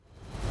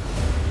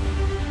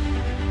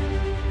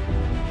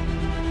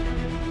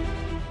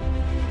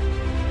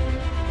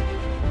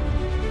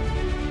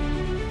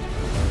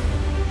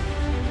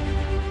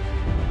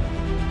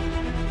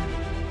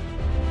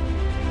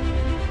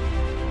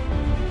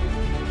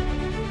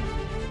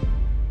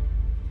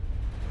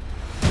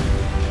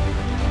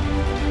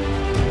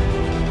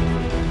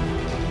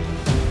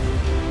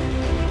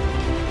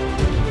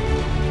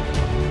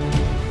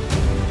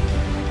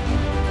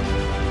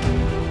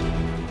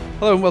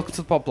Hello and welcome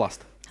to the Podblast.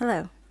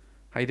 Hello.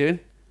 How you doing?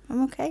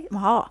 I'm okay. I'm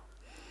hot.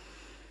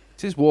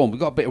 It is warm. We've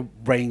got a bit of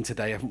rain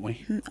today, haven't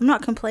we? I'm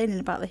not complaining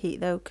about the heat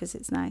though, because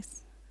it's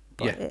nice.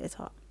 But Yeah. it is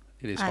hot.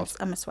 It is hot.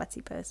 I'm a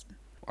sweaty person.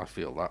 I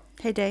feel that.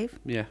 Hey Dave,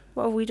 Yeah.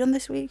 what have we done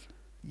this week?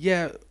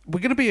 Yeah, we're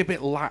going to be a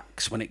bit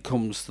lax when it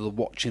comes to the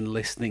watching,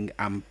 listening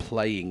and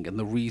playing. And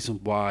the reason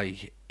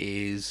why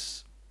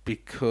is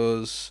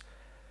because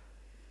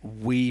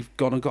we've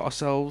gone and got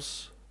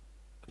ourselves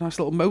a nice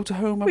little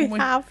motorhome, haven't we?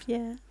 have,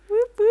 yeah.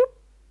 Whoop whoop.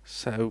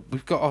 So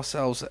we've got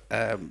ourselves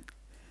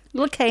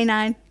Little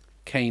canine.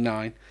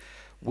 K9,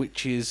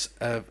 which is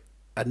a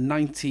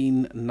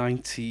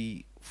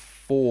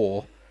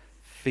 1994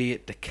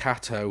 Fiat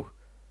Ducato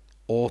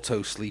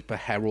Auto Sleeper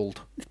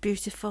Herald. It's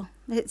beautiful.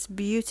 It's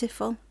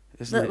beautiful.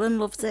 Isn't Little it? one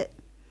loves it.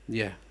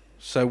 Yeah.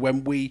 So when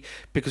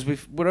because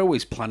we're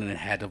always planning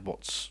ahead of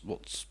what's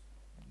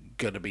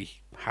going to be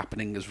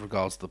happening as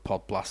regards to the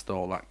Podblast and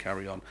all that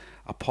carry on.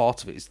 A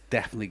part of it is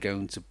definitely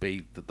going to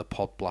be that the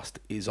Podblast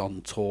is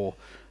on tour,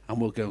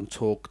 and we'll go and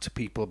talk to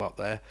people about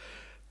their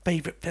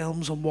favourite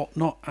films and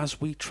whatnot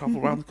as we travel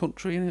around the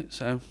country in it.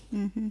 So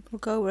We'll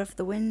go wherever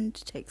the wind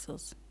takes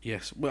us.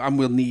 yes, and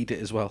we'll need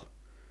it as well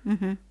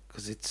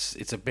because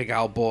it's a big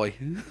owl boy.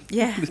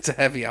 Yeah. It's a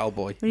heavy owl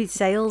boy. We need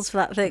sails for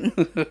that thing.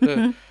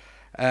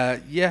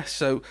 Yeah,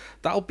 so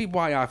that'll be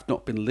why I've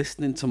not been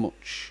listening to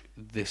much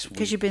this week.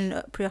 Because you've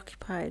been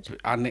preoccupied.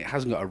 And it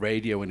hasn't got a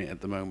radio in it at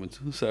the moment.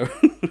 So,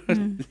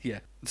 yeah.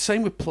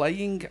 Same with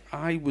playing.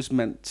 I was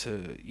meant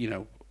to,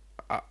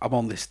 I'm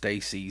on this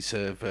DayZ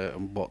server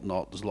and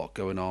whatnot. There's a lot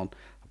going on.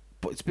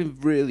 But it's been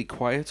really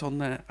quiet on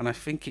there. And I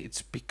think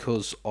it's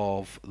because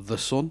of the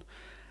sun.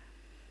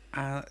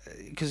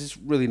 Because it's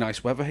really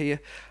nice weather here.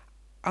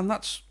 And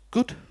that's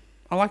good.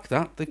 I like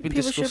that. They've been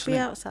People discussing should be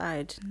it.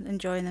 outside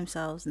enjoying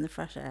themselves in the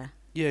fresh air.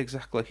 Yeah,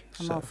 exactly.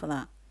 I'm all for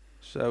that.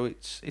 So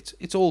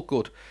it's all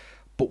good.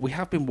 But we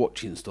have been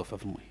watching stuff,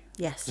 haven't we?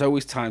 Yes. There's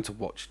always time to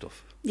watch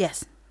stuff.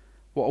 Yes.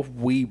 What have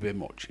we been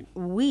watching?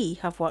 We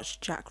have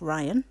watched Jack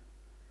Ryan,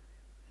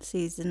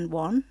 season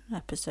 1,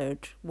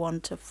 episode 1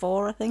 to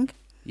 4, I think,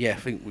 Yeah, I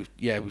think we've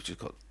just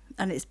got.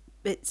 and it's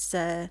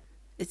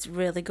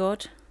really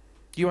good.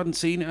 You hadn't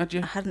seen it, had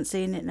you? I hadn't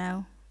seen it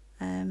now,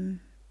 and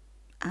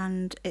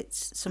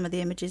it's some of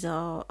the images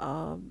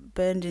are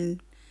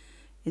burned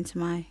into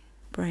my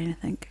brain. I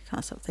think I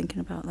can't stop thinking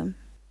about them.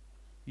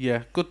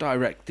 Yeah, good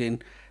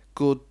directing,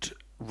 good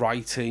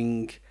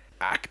writing,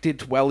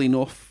 acted well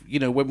enough.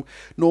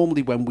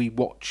 When we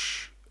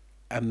watch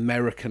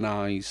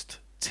Americanized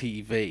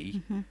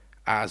TV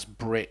as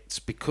Brits,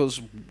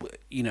 because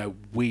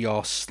we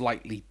are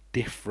slightly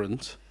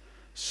different.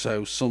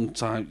 So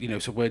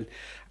sometimes so when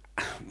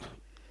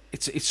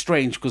it's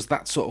strange because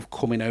that's sort of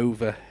coming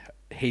over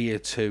here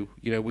too.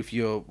 With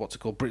your what's it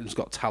called, Britain's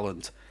Got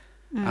Talent,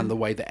 and the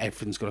way that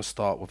everything's going to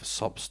start with a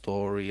sob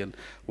story and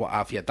what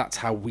have you. That's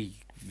how we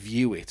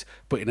view it.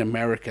 But in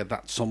America,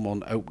 that's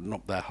someone opening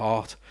up their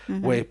heart.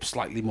 We're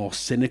slightly more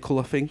cynical,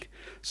 I think.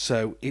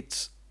 So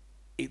it's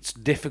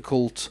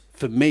difficult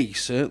for me,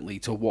 certainly,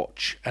 to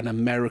watch an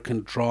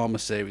American drama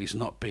series and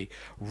not be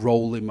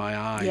rolling my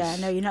eyes. Yeah,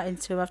 no, you're not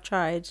into. I've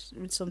tried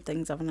with some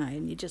things, haven't I?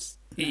 And you just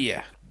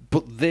Yeah.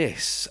 But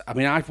this,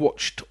 I've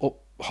watched up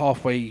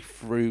halfway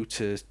through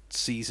to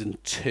season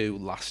 2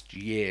 last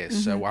year,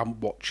 so I'm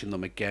watching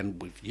them again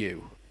with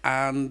you.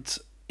 And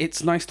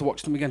it's nice to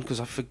watch them again because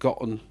I've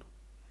forgotten.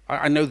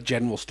 I know the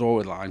general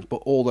storyline, but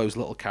all those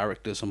little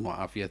characters and what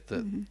have you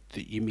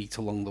that you meet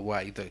along the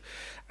way,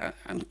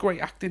 and great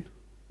acting.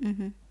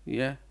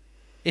 Yeah.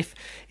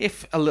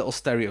 If a little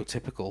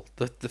stereotypical,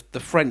 the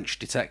French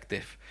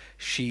detective,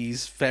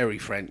 she's very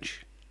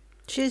French.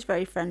 She's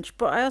very French,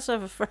 but I also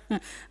have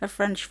a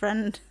French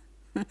friend,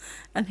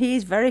 and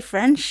he's very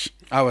French.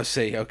 Oh, I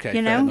see. Okay,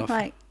 You fair know, enough.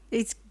 like,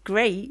 he's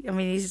great. I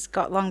mean, he's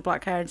got long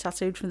black hair and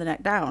tattooed from the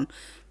neck down,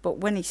 but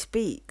when he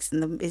speaks,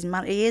 and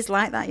he is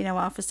like that.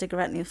 Half a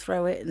cigarette and he'll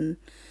throw it, and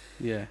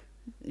Yeah.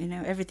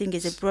 everything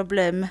is a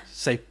problem.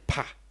 Say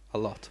pa a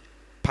lot.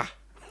 Pa.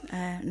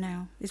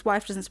 No, his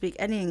wife doesn't speak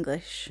any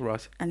English,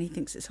 Right. and he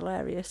thinks it's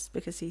hilarious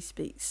because he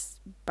speaks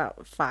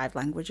about 5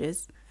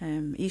 languages.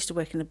 He used to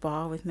work in a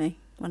bar with me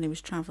when he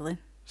was travelling.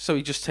 So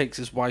he just takes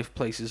his wife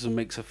places and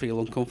makes her feel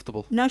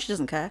uncomfortable. No, she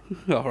doesn't care.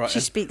 All right. She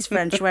speaks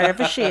French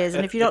wherever she is,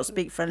 and if you don't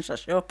speak French,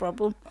 that's your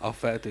problem. Oh,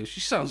 fair do. She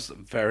sounds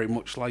very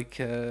much like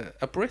a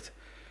Brit.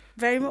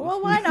 Very much.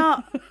 Well, why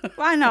not?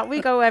 Why not?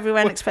 We go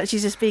everywhere and expect you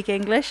to speak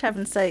English.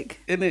 Heaven's sake.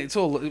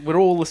 We're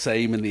all the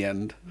same in the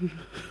end.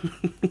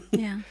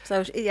 Yeah.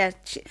 So yeah,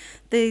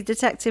 the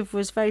detective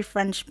was very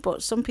French,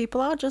 but some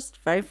people are just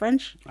very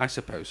French. I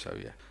suppose so.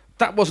 Yeah.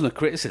 That wasn't a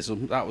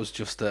criticism. That was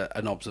just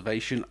an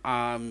observation.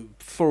 I'm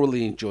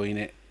thoroughly enjoying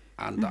it,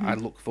 and I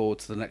look forward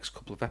to the next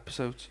couple of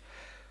episodes.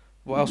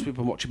 What else we've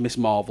been watching? Miss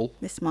Marvel.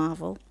 Miss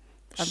Marvel.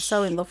 I'm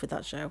so in love with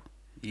that show.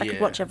 I could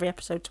watch every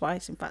episode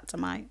twice. In fact, I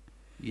might.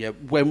 Yeah.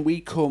 When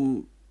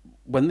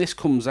this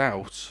comes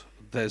out,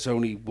 there's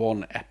only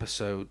one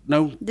episode.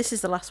 No, This is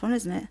the last one,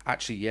 isn't it?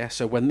 actually, yeah.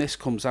 So when this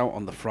comes out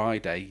on the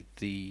Friday,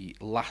 the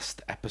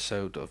last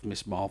episode of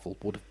Miss Marvel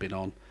would have been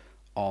on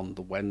on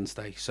the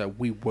Wednesday, so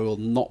we will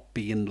not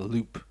be in the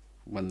loop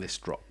when this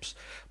drops.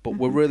 But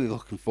we're really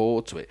looking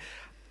forward to it.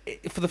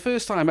 For the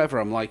first time ever,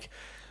 I'm like,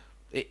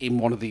 in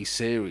one of these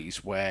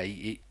series where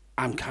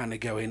I'm kind of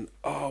going,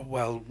 oh,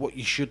 well, what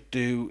you should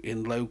do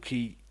in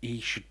Loki, he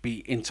should be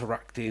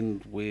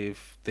interacting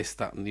with this,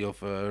 that, and the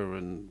other,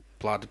 and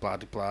blah, blah,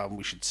 blah, blah, and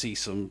we should see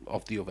some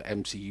of the other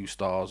MCU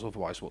stars,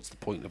 otherwise what's the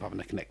point of having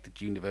a connected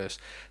universe?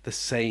 The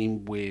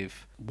same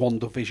with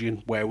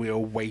WandaVision, where we are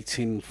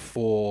waiting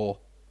for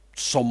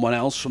someone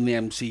else from the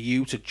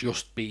MCU to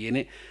just be in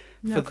it.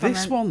 No For comment.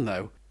 this one,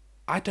 though,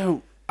 I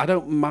don't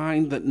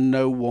mind that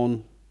no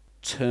one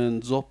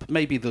turns up.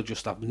 Maybe they'll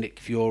just have Nick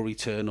Fury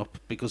turn up,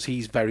 because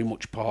he's very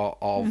much part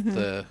of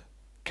the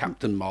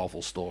Captain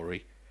Marvel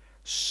story.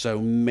 So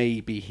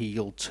maybe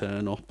he'll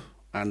turn up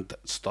and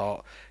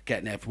start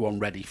getting everyone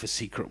ready for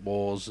Secret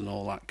Wars and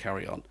all that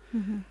carry on.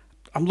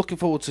 I'm looking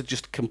forward to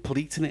just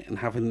completing it and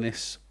having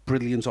this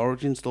brilliant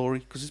origin story,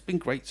 because it's been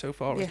great so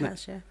far, It hasn't it?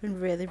 has, yeah. Been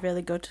really,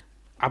 really good.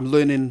 I'm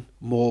learning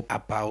more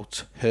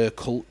about her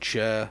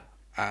culture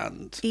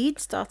and... Eid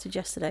started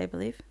yesterday, I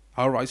believe.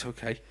 All right,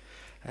 okay.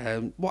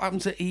 What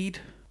happens at Eid?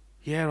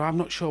 Yeah, I'm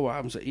not sure what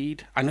happens at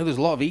Eid. I know there's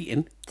a lot of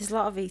eating. There's a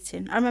lot of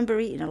eating. I remember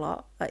eating a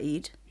lot at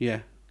Eid. Yeah.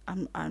 I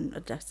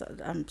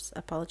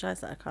apologise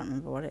that I can't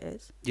remember what it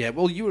is. Yeah,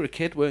 well, you were a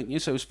kid, weren't you?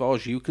 So as far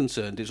as you were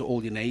concerned, it's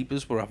all your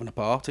neighbours were having a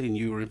party and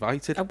you were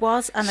invited. I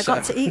was, and I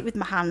got So- to eat with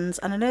my hands.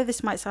 And I know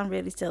this might sound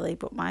really silly,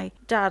 but my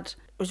dad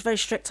was very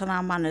strict on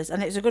our manners,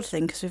 and it was a good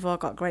thing because we've all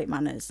got great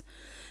manners.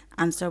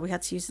 And so we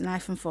had to use the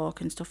knife and fork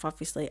and stuff,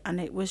 obviously, and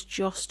it was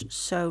just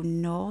so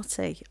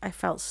naughty. I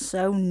felt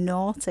so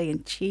naughty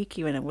and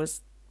cheeky when I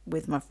was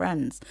with my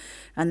friends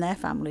and their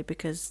family,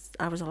 because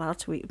I was allowed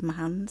to eat with my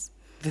hands.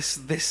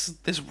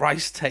 This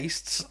rice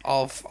tastes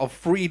of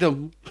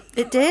freedom.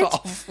 It did.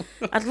 Of-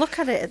 I'd look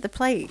at it on the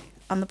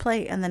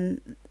plate, and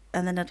then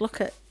I'd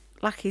look at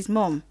Lackie's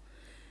mum,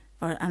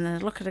 and then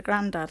I'd look at her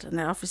granddad, and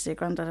then obviously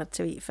granddad had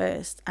to eat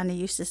first, and he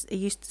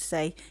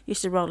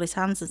used to roll his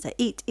hands and say,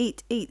 eat,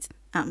 eat, eat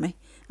at me,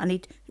 and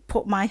he'd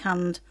put my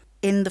hand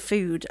in the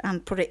food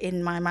and put it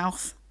in my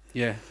mouth.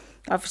 Yeah.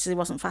 Obviously, it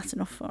wasn't fat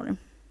enough for him.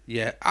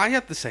 Yeah, I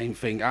had the same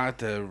thing. I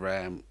had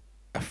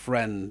a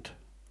friend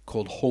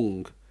called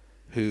Hung,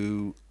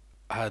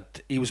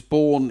 he was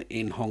born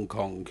in Hong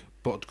Kong,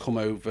 but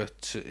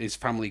his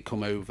family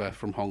come over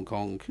from Hong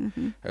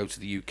Kong over to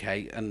the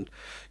UK, and,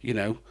 you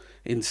know,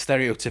 in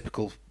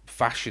stereotypical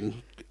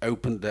fashion,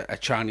 opened a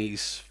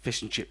Chinese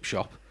fish and chip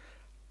shop.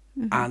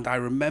 And I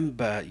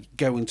remember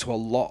going to a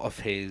lot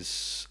of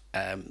his,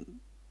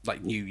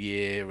 like, New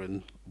Year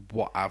and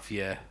what have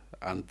you,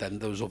 and then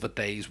those other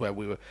days where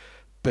we were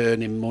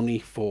burning money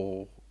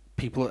for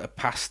people that have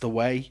passed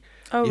away.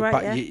 Oh,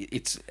 right, yeah.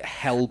 It's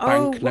hell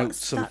Oh, banknotes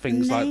what's and that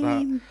things like that.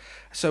 name?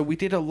 So we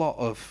did a lot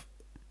of,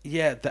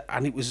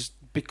 and it was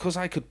because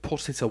I could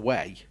put it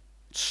away,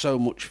 so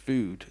much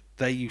food.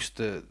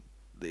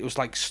 It was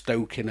like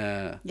stoking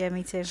a Yeah,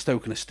 me too.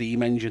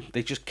 steam engine.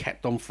 They just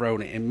kept on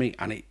throwing it in me,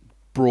 and it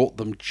brought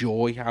them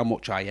joy how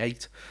much I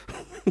ate.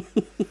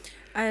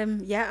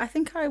 Yeah, I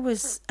think I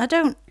was. I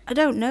don't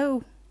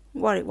know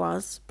what it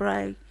was,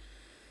 but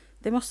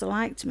they must have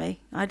liked me.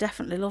 I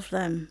definitely loved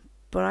them,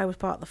 but I was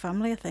part of the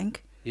family, I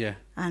think. Yeah.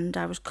 And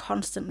I was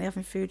constantly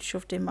having food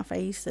shoved in my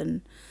face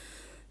and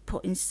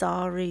putting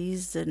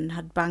saris and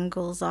had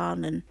bangles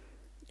on, and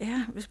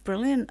yeah, it was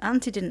brilliant.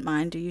 Auntie didn't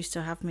mind, who used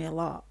to have me a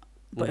lot.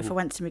 But if I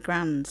went to my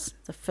grand's,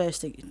 the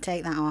first thing,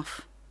 take that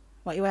off.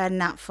 What you wearing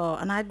that for?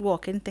 And I'd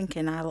walk in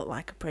thinking I look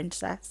like a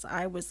princess.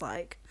 I was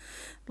like,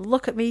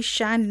 look at me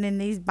shining in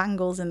these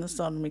bangles in the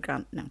sun. And my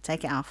grand, no,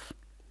 take it off.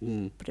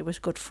 But it was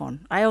good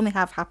fun. I only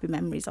have happy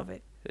memories of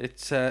it.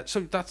 It's so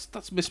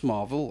that's Miss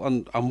Marvel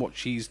and what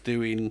she's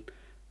doing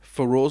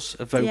for us,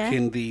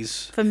 evoking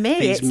these. For me,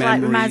 these it's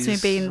like reminds me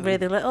of memories. being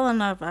really little,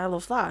 and I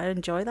love that. I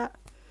enjoy that.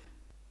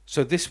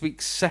 So this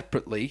week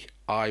separately,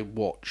 I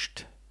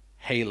watched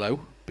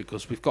Halo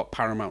because we've got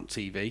Paramount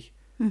TV,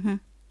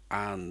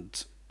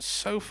 and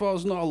so far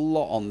there's not a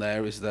lot on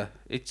there, is there?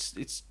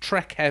 It's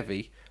Trek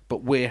heavy,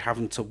 but we're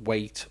having to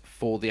wait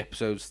for the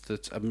episodes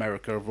that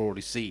America have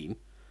already seen.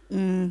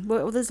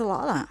 Well, there's a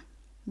lot of that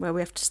where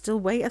we have to still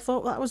wait. I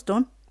thought that was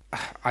done.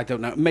 I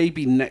don't know.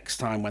 Maybe next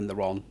time when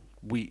they're on,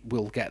 we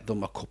will get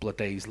them a couple of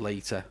days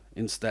later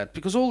instead.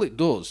 Because all it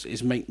does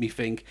is make me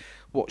think,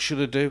 what should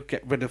I do?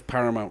 Get rid of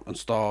Paramount and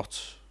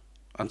start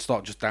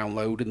just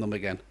downloading them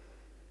again.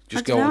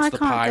 Just go onto the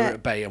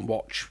Pirate Bay and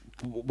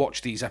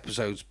watch these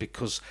episodes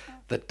because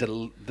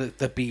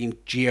they're being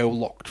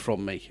geo-locked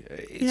from me.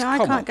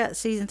 I can't get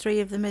season 3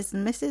 of The Miz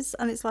and Mrs.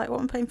 And it's like,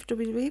 what I'm paying for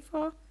WWE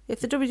for? If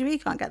the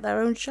WWE can't get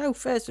their own show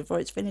first before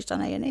it's finished on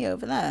A&E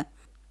over there,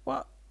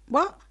 what?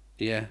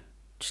 Yeah.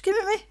 Just give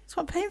it me. That's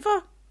what I'm paying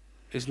for.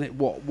 Isn't it?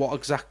 What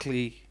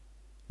exactly?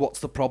 What's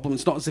the problem?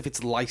 It's not as if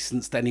it's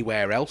licensed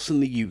anywhere else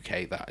in the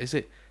UK, that is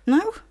it?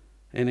 No.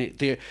 And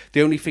the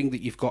only thing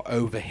that you've got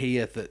over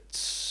here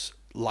that's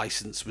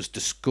licensed was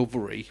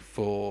Discovery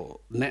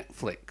for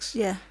Netflix.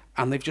 Yeah.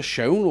 And they've just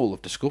shown all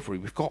of Discovery.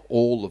 We've got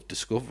all of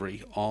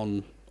Discovery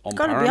on I've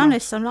got to be Paramount.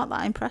 honest, I'm not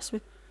that impressed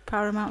with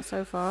Paramount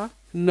so far?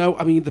 No,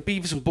 I mean, the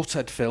Beavis and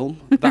Butthead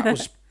film, that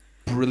was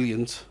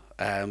brilliant.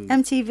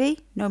 MTV,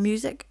 no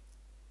music.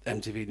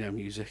 MTV, no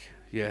music.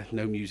 Yeah,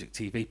 no music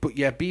TV. But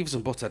yeah, Beavis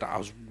and Butthead, I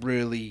was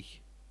really...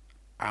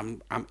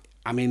 I'm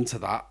into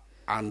that.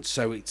 And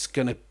so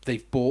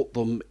they've brought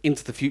them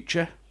into the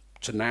future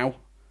to now,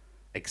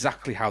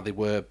 exactly how they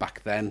were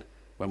back then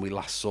when we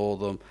last saw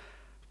them,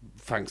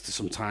 thanks to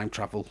some time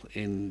travel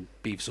in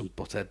Beavis and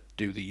Butthead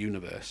Do the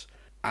Universe.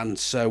 And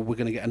so we're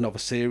going to get another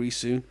series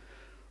soon.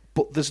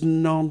 But there's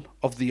none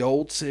of the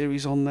old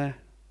series on there.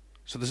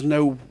 So there's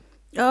no...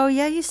 Oh,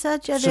 yeah, you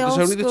said, yeah, so the old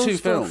there's only the two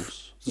stuff.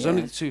 films. There's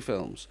only the two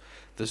films.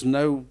 There's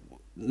no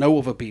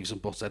other Beavis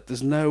and Butthead.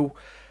 There's no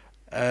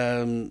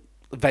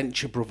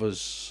Venture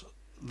Brothers,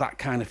 that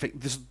kind of thing.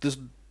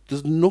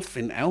 There's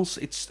nothing else.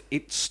 It's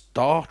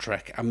Star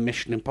Trek and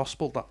Mission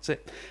Impossible. That's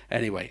it.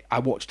 Anyway, I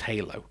watched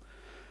Halo,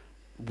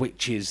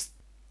 which is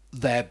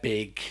their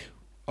big...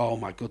 Oh,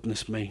 my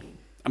goodness me.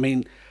 I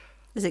mean...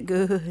 Is it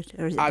good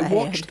or is it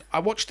bad? I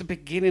watched the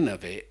beginning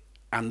of it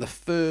and the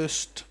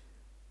first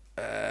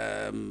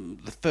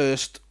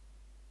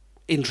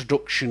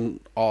introduction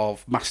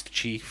of Master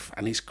Chief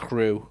and his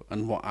crew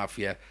and what have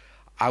you.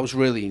 I was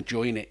really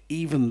enjoying it,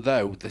 even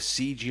though the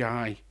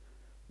CGI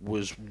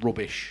was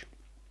rubbish.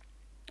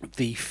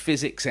 The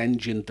physics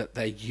engine that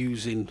they're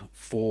using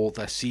for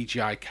their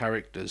CGI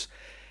characters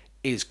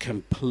is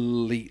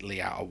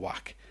completely out of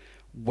whack.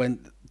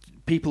 When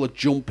people are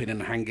jumping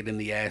and hanging in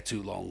the air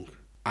too long,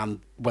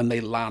 and when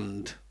they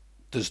land,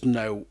 there's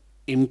no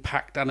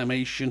impact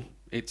animation.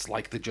 It's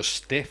like they're just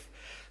stiff.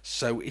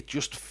 So it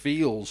just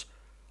feels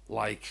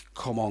like,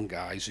 come on,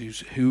 guys,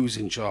 who's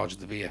in charge of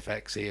the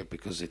VFX here?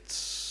 Because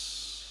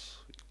it's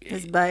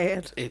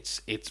bad.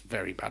 It's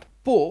very bad.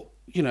 But,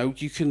 you know,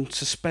 you can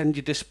suspend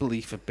your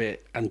disbelief a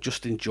bit and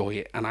just enjoy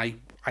it. And I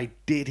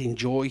did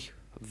enjoy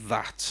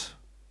that.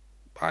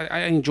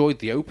 I enjoyed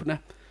the opener.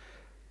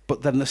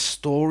 But then the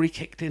story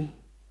kicked in.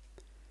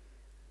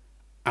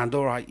 And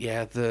all right,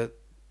 yeah, the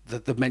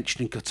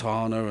mentioning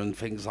Katana and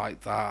things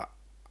like that,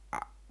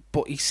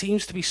 but he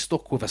seems to be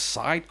stuck with a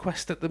side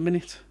quest at the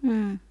minute.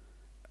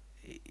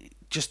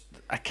 Just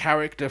a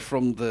character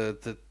from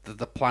the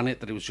planet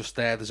that it was just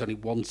there. There's only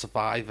one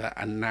survivor,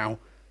 and now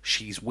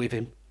she's with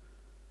him.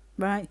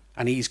 Right.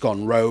 And he's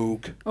gone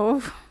rogue.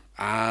 Oh.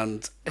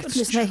 And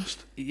it's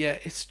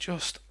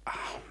just,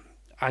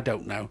 I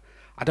don't know.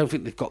 I don't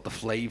think they've got the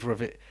flavour of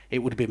it. It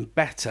would have been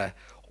better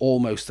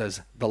almost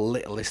as The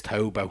Littlest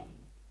Hobo.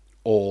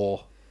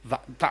 Or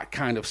that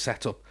kind of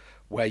setup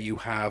where you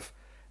have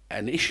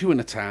an issue in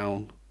a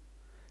town,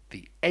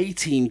 the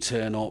A-team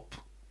turn up,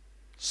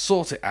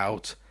 sort it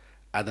out,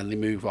 and then they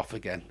move off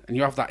again. And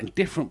you have that in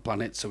different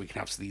planets, so we can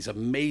have these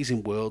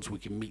amazing worlds. We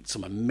can meet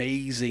some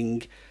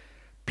amazing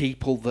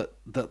people that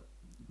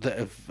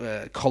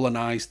have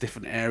colonized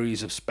different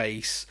areas of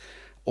space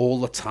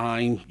all the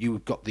time.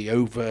 You've got the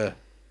over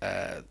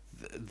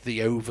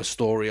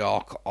story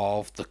arc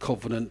of the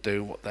Covenant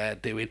doing what they're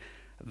doing.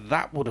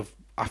 That would have...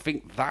 I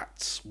think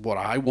that's what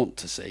I want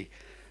to see.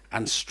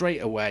 And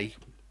straight away,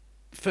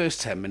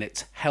 first 10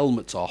 minutes,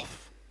 helmets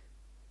off.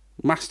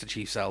 Master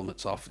Chief's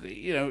helmet's off.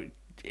 You know,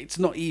 it's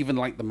not even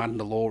like The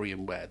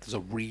Mandalorian where there's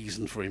a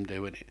reason for him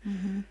doing it.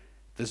 Mm-hmm.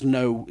 There's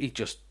no... He's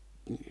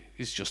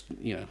just,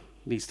 you know,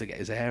 needs to get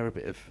his hair a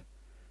bit of...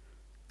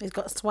 He's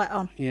got sweat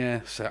on.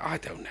 Yeah, so I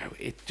don't know.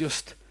 It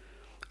just...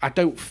 I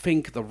don't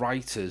think the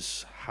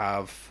writers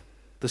have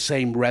the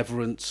same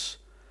reverence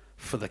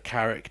for the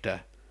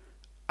character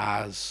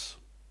as...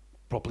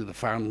 probably the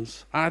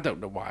fans. I don't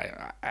know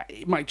why.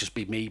 It might just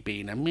be me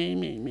being a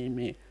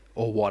me,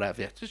 or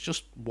whatever. It's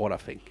just what I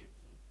think.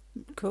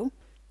 Cool.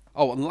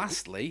 Oh, and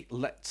lastly,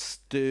 let's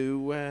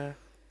do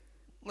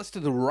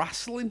the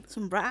wrestling.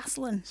 Some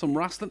wrestling.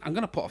 I'm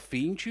going to put a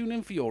theme tune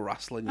in for your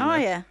wrestling. Oh,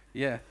 yeah?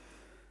 Yeah.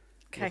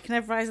 Okay, can I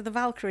have Rise of the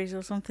Valkyries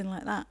or something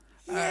like that?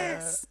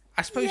 Yes.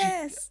 I suppose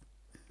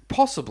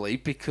possibly,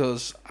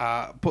 because...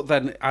 but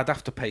then I'd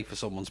have to pay for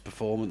someone's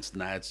performance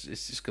now. It's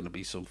just going to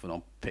be something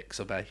on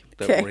Pixabay.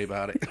 Don't worry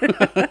about it.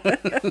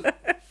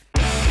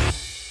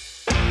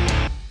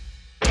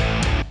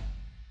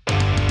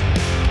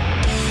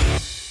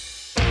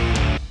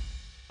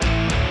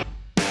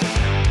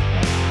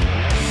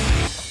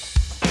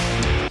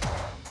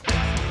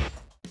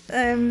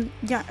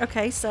 Yeah,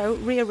 okay, so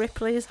Rhea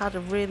Ripley has had a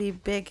really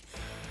big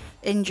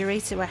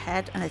injury to her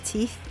head and her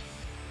teeth,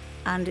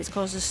 and it's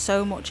caused her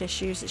so much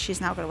issues that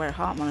she's now got to wear a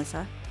heart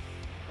monitor.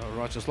 Oh,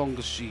 right, as long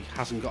as she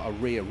hasn't got a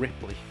Rhea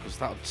Ripley, because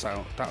that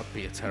would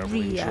be a terrible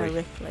injury. Rhea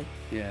Ripley.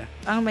 Yeah.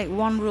 I'm going to make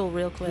one rule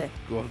real clear.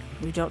 Go on.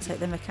 We don't take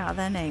the mick out of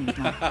their names,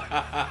 man.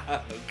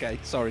 Okay,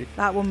 sorry.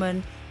 That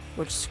woman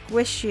would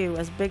squish you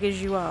as big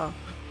as you are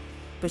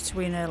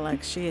between her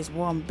legs. She is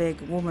one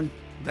big woman.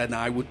 Then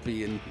I would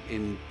be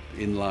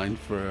in line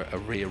for a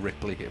Rhea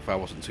Ripley if I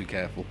wasn't too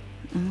careful.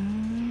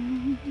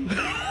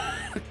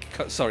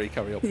 Sorry,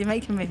 carry on. You're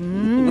making me...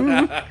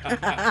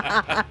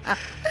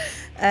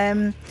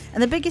 And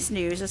the biggest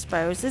news, I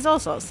suppose, there's all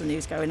sorts of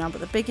news going on,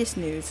 but the biggest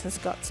news has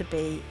got to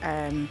be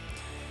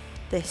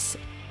this,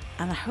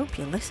 and I hope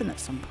you listen at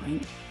some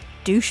point,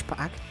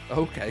 douchebag,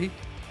 Okay.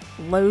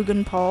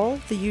 Logan Paul,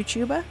 the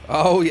YouTuber,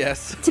 Oh,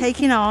 yes.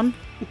 taking on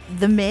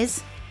The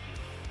Miz.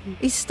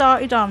 He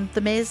started on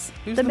The Miz.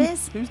 Who's The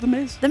Miz? Who's The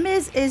Miz? The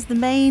Miz is the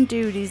main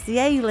dude. He's the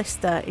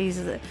A-lister.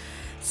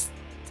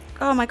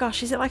 Oh my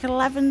gosh, is it like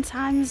 11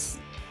 times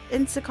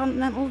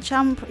Intercontinental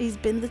champ? He's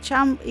been the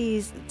champ.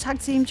 He's tag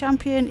team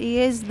champion. He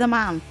is the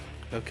man.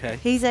 Okay.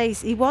 He's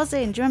ace. He was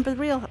in. Do you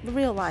remember the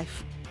real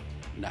life?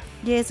 No.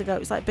 Years ago, it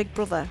was like Big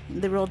Brother.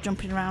 They were all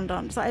jumping around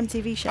on. It's like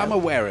MTV show. I'm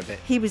aware of it.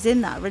 He was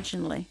in that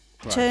originally.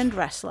 Right. Turned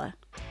wrestler.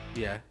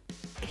 Yeah.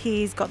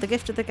 He's got the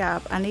gift of the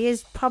gab, and he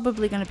is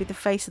probably going to be the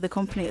face of the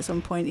company at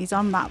some point. He's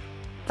on that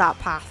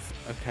path.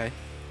 Okay.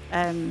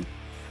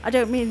 I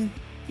don't mean,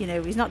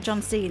 he's not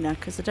John Cena,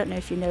 because I don't know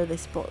if you know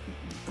this, but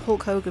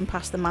Hulk Hogan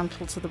passed the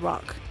mantle to The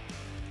Rock.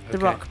 The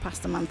Okay. Rock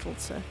passed the mantle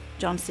to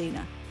John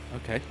Cena.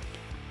 Okay.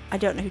 I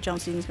don't know who John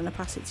Cena's going to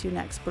pass it to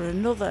next, but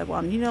another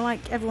one.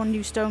 Like everyone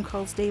knew Stone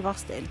Cold Steve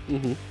Austin.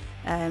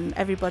 Mm-hmm.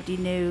 Everybody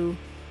knew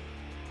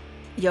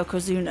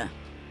Yokozuna.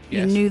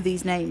 Yes. You knew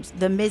these names.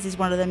 The Miz is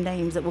one of them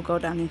names that will go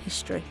down in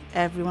history.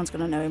 Everyone's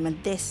going to know him.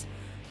 And this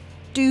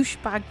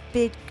douchebag,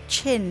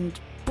 big-chinned,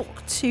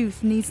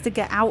 buck-tooth needs to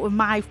get out of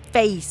my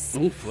face.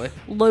 Oh, flip.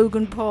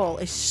 Logan Paul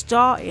is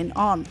starting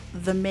on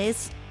The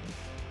Miz.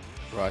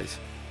 Right.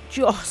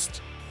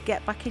 Just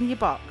get back in your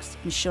box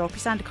and show up. He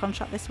signed a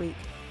contract this week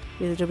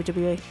with the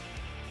WWE.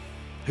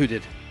 Who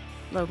did?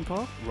 Logan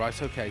Paul.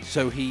 Right, okay.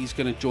 So he's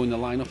going to join the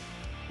lineup?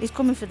 He's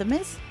coming for The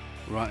Miz.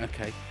 Right,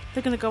 okay.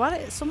 They're going to go at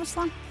it at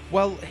SummerSlam.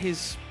 Well,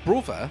 his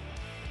brother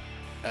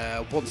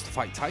wants to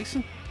fight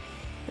Tyson.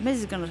 The Miz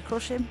is going to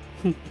crush him.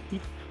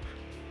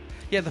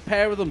 Yeah, the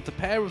pair of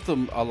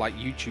them are like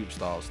YouTube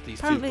stars. These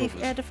Apparently, two he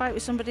brothers. had a fight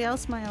with somebody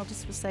else, my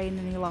eldest was saying,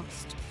 and he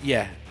lost.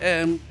 Yeah.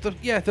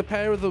 The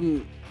pair of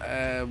them.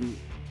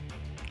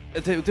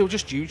 They were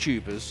just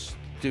YouTubers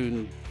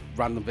doing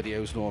random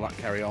videos and all that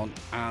carry on,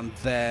 and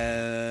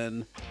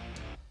then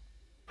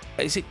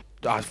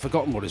I've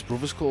forgotten what his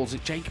brother's called. Is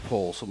it Jake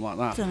Paul, something like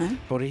that? I don't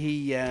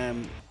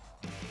know.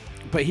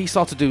 But he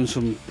started doing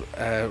some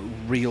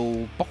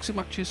real boxing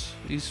matches.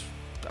 He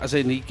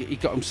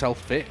got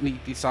himself fit and he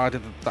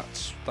decided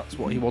that's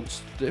what he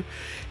wants to do.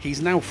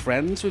 He's now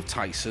friends with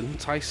Tyson.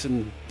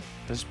 Tyson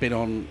has been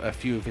on a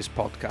few of his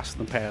podcasts,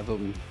 and the pair of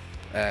them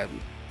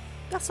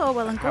That's all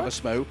well and have a good.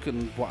 smoke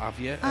and what have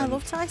you. I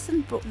love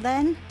Tyson, but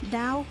then,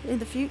 now, in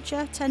the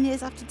future, 10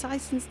 years after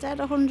Tyson's dead,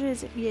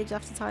 100 years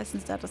after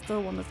Tyson's dead, I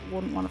still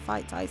wouldn't want to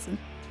fight Tyson.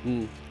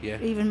 Yeah.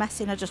 Even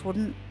messing, I just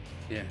wouldn't.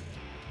 Yeah.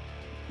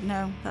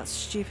 No, that's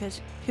stupid.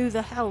 Who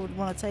the hell would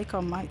want to take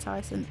on Mike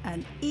Tyson?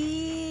 An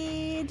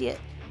idiot.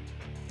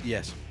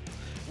 Yes.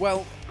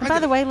 Well, And by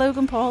the way,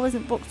 Logan Paul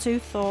isn't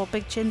buck-toothed or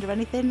big-chinned or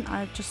anything.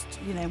 I just,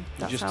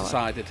 that's you just how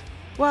decided.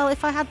 Well,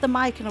 if I had the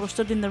mic and I was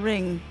stood in the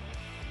ring,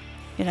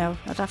 I'd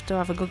have to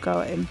have a good go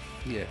at him.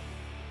 Yeah.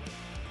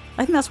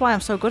 I think that's why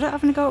I'm so good at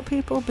having a go at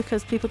people,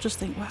 because people just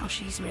think, wow,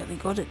 she's really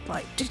good at,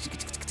 like...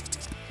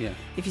 Yeah.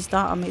 If you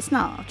start on me, it's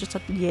not. I've just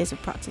had years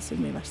of practice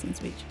in my wrestling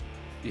speech.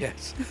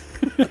 Yes.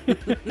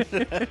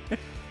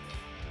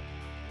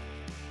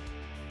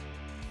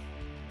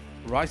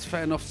 Right,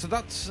 fair enough. So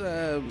that's...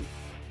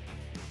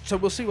 so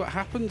we'll see what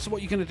happens.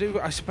 What you're going to do,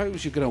 I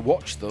suppose you're going to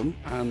watch them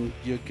and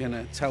you're going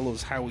to tell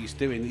us how he's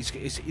doing. He's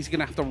going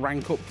to have to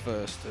rank up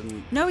first.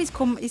 And No, he's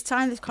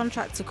signed this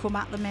contract to come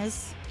at The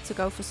Miz to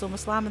go for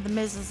SummerSlam, and The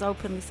Miz has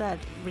openly said,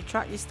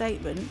 retract your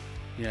statement,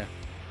 yeah.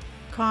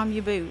 calm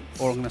your boots,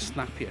 Or I'm going to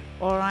snap you.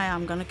 or I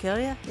am going to kill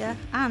you. Yeah.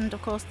 And,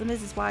 of course, The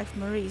Miz's wife,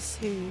 Maurice,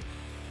 who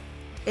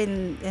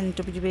in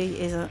WWE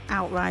is an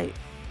outright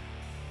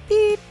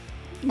beep.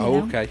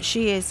 Okay.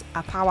 She is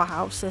a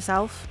powerhouse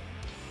herself.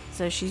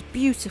 So she's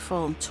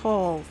beautiful and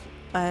tall,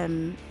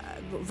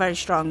 very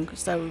strong.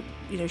 So,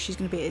 she's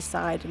going to be at his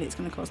side and it's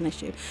going to cause an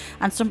issue.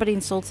 And somebody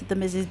insulted The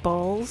Miz's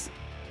balls.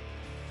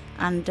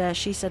 And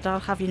she said,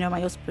 I'll have you know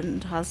my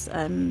husband has...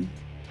 I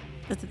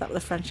did that with a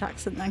French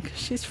accent then because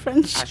she's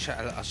French.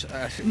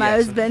 My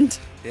husband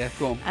Yeah,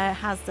 go on.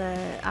 has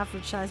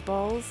average size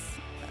balls.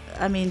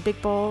 I mean,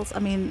 big balls. I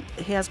mean,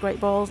 he has great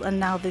balls. And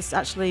now there's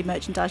actually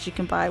merchandise you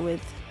can buy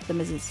with The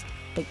Miz's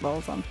big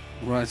balls on.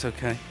 Right,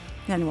 okay.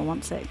 If anyone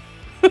wants it.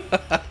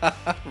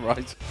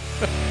 Right.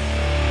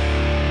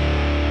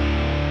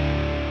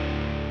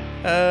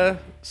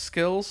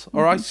 Skills.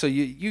 All right. So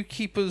you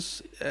keep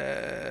us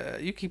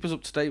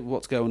up to date with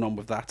what's going on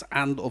with that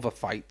and other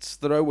fights.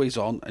 They're always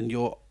on, and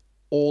you're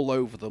all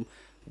over them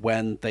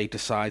when they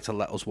decide to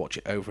let us watch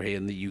it over here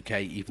in the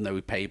UK, even though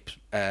we pay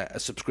a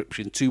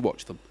subscription to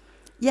watch them.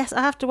 Yes,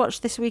 I have to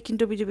watch This Week in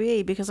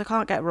WWE because I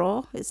can't get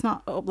Raw. It's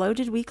not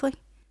uploaded weekly.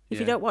 If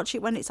you don't watch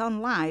it when it's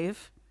on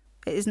live,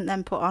 it isn't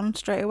then put on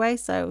straight away.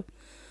 So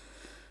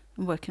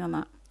I'm working on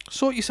that.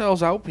 Sort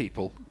yourselves out,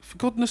 people. For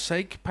goodness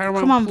sake,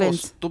 Paramount Come on,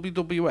 Plus, Vince.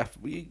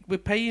 WWF. We're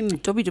paying...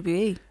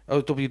 WWE.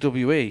 Oh,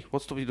 WWE.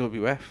 What's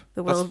WWF?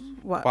 The World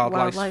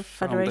Wildlife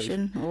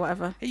Federation Foundation. or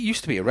whatever. It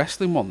used to be a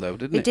wrestling one, though,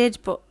 didn't it? It did,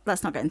 but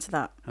let's not get into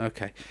that.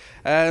 Okay.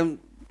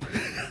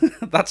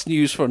 that's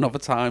news for another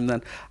time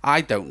then.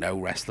 I don't know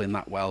wrestling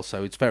that well,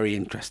 so it's very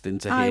interesting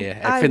to hear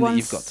I everything that once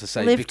you've got to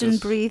say. lived because...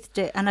 and breathed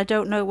it, and I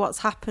don't know what's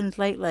happened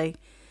lately.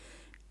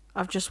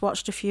 I've just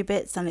watched a few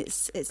bits, and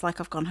it's like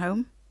I've gone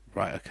home.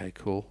 Right, okay,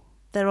 cool.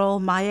 They're all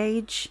my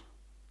age,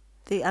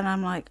 and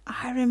I'm like,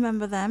 I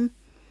remember them.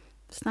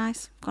 It's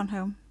nice. Gone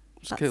home.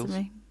 That's Skills. for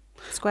me.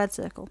 Squared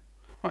circle.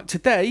 Right,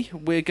 today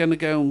we're going to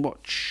go and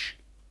watch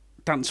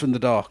Dancer in the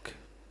Dark.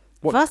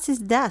 What is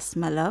das,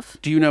 my love?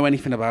 Do you know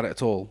anything about it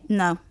at all?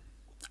 No.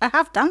 I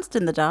have danced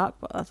in the dark,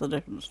 but that's a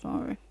different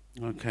story.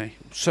 Okay,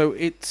 so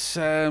it's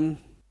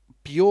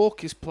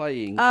Bjork is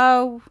playing.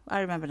 Oh,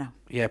 I remember now.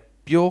 Yeah,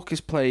 Bjork is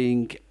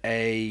playing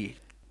a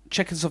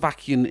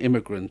Czechoslovakian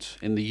immigrant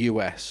in the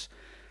US,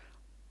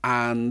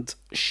 and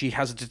she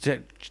has a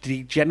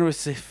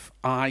degenerative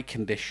eye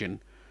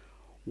condition,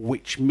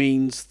 which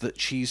means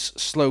that she's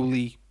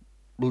slowly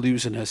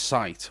losing her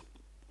sight.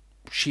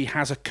 She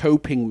has a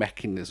coping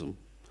mechanism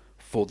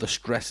for the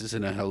stresses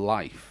in her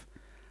life,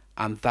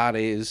 and that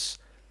is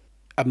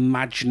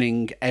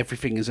imagining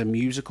everything as a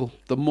musical.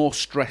 The more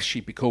stressed she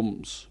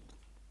becomes,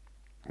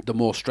 the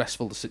more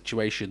stressful the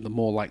situation, the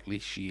more likely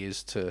she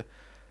is to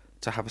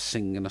have a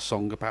sing and a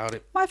song about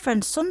it. My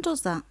friend's son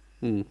does that.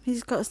 Mm.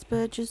 He's got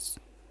Asperger's,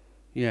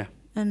 Yeah.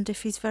 and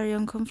if he's very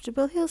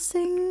uncomfortable, he'll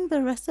sing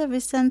the rest of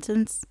his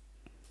sentence.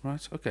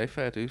 Right, okay,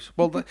 fair dues.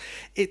 Well,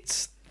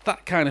 it's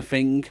that kind of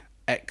thing,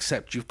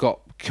 except you've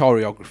got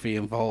choreography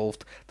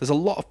involved. There's a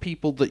lot of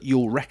people that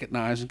you'll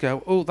recognise and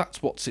go, oh,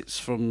 that's what it's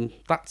from,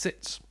 that's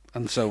it,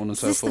 and so on and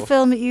so forth. Is this the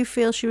film that you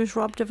feel she was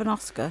robbed of an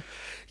Oscar?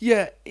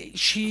 Yeah,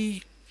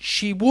 she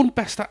won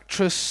Best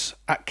Actress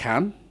at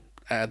Cannes.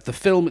 The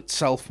film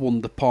itself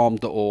won the Palme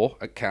d'Or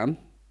at Cannes.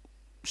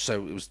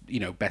 So it was,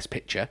 Best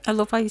Picture. I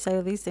love how you say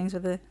all these things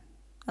with the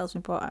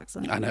Elton Port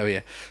accent. I know,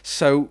 yeah.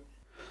 So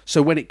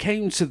when it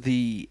came to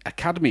the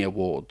Academy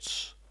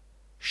Awards,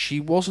 she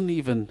wasn't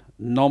even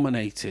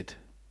nominated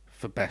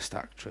for Best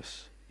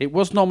Actress. It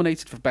was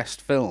nominated for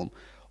Best Film.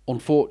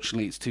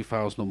 Unfortunately, it's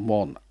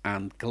 2001,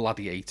 and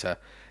Gladiator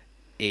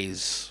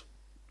is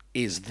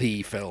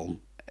the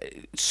film.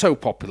 It's so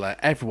popular,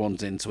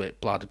 everyone's into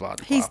it, blah, blah, blah,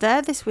 blah. He's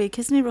there this week,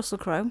 isn't he, Russell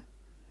Crowe?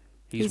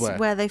 He's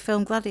where they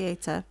filmed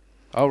Gladiator.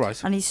 Oh,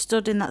 right. And he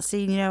stood in that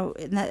scene,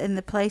 in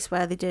the place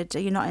where they did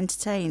You're Not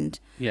Entertained.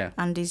 Yeah.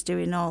 And he's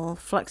doing all,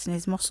 flexing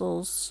his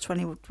muscles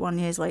 21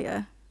 years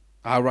later.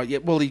 Ah, right, yeah.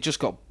 Well, he just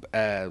got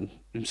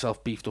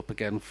himself beefed up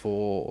again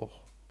for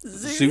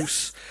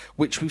Zeus,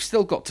 which we've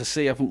still got to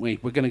see, haven't we?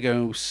 We're going to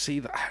go see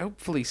that,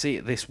 hopefully see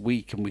it this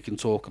week, and we can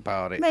talk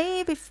about it.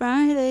 Maybe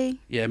Friday.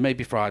 Yeah,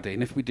 maybe Friday.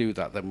 And if we do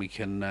that, then we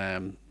can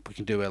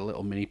do a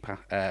little mini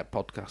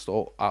podcast,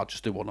 or I'll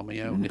just do one on my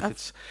own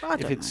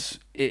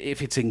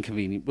if it's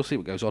inconvenient. We'll see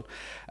what goes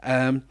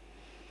on.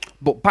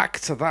 But back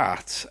to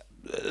that,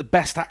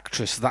 Best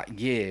Actress that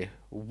year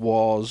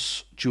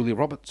was Julia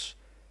Roberts,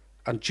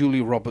 and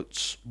Julia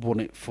Roberts won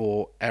it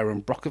for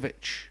Erin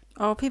Brockovich.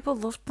 Oh, people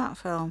loved that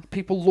film.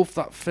 People loved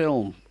that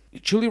film.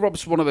 Julia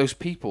Roberts is one of those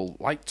people,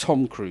 like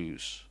Tom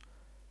Cruise,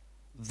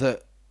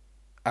 that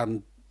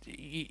and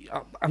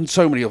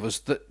so many others,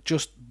 that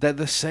they're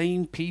the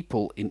same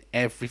people in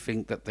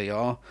everything that they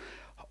are.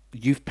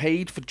 You've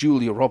paid for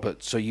Julia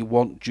Roberts, so you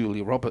want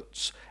Julia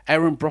Roberts.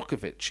 Erin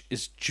Brockovich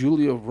is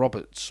Julia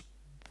Roberts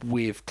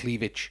with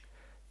cleavage.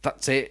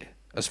 That's it,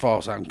 as far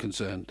as I'm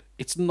concerned.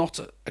 It's not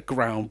a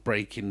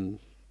groundbreaking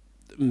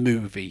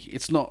movie.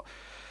 It's not.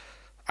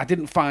 I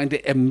didn't find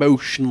it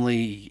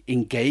emotionally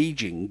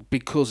engaging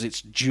because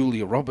it's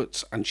Julia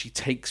Roberts and she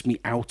takes me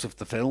out of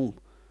the film.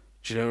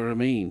 Do you know what I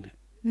mean?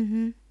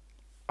 Mm-hmm.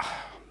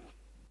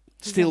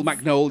 Steel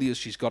Magnolias,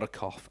 she's got a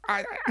cough.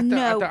 I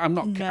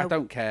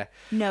don't care.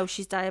 No,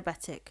 she's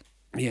diabetic.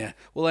 Yeah.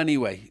 Well,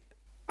 anyway,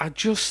 I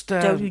just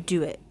don't you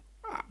do it?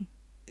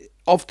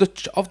 Of the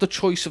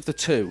choice of the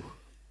two,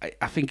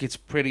 I think it's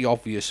pretty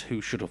obvious who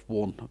should have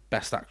won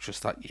Best Actress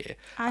that year.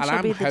 I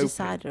shall be the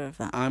decider of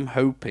that. I'm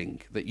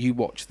hoping that you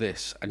watch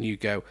this and you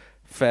go,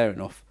 fair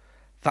enough,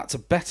 that's a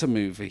better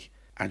movie,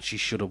 and she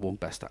should have won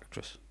Best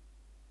Actress.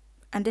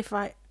 And if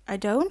I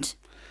don't?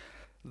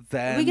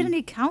 Then we're going to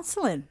need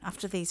counselling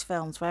after these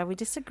films where we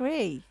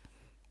disagree.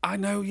 I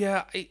know,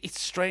 yeah.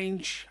 It's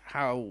strange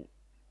how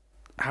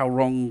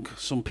wrong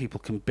some people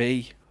can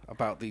be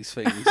about these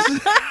things.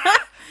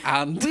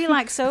 And we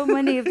like so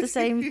many of the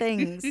same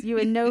things. You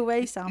in no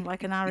way sound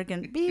like an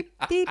arrogant beep,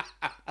 beep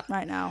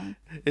right now.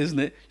 Isn't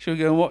it? Shall we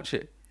go and watch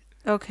it?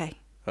 Okay.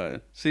 All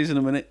right. See you in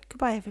a minute.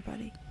 Goodbye,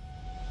 everybody.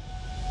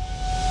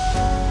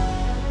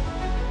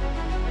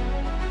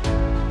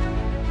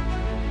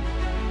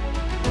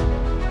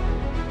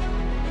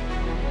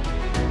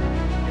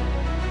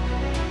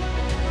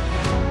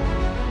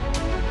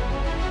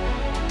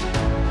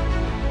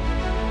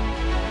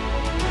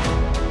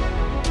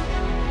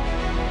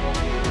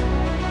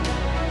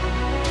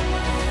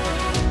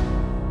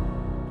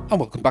 And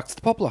welcome back to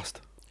the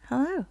Podblast.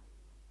 Hello.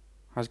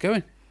 How's it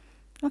going?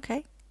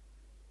 Okay.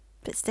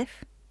 Bit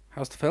stiff.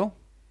 How's the film?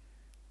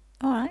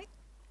 All right.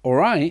 All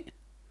right.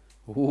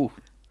 Ooh,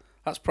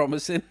 That's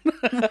promising.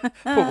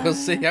 But we'll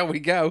see how we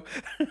go.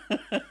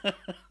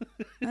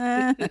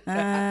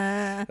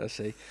 Let's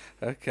see.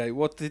 Okay,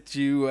 what did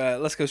you...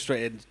 let's go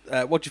straight in.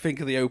 What do you think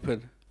of the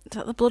open? Is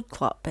that the blood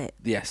clot bit?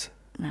 Yes.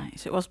 Right,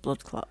 so it was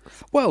blood clot.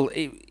 Well,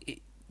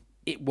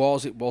 it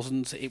was, it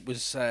wasn't. It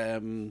was...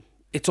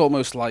 it's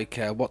almost like,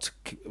 what's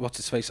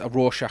his face? A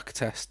Rorschach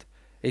test.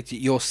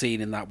 You're seeing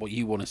in that what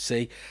you want to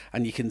see,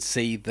 and you can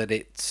see that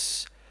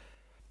it's...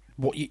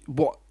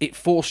 What it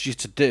forced you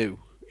to do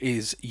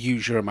is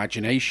use your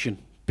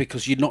imagination,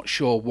 because you're not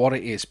sure what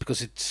it is,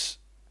 because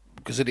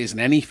it isn't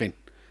anything.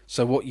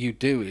 So what you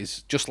do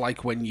is, just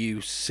like when you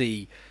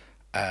see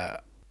a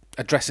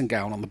dressing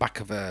gown on the back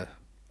of a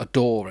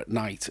door at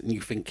night and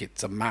you think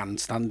it's a man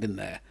standing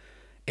there,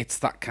 it's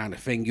that kind of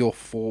thing. You're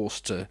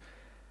forced to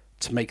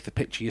make the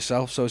picture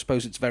yourself. So I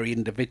suppose it's very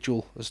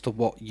individual as to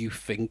what you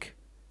think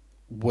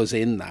was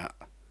in that.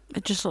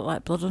 It just looked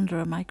like blood under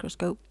a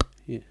microscope.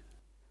 Yeah.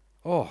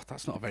 Oh,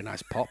 that's not a very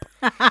nice pop.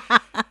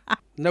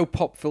 No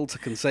pop filter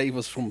can save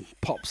us from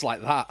pops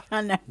like that.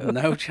 I know.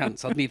 No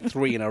chance. I'd need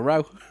 3 in a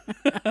row.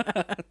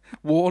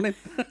 Warning.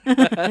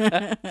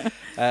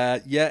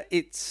 Yeah,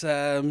 it's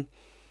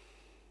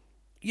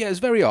it's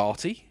very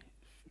arty.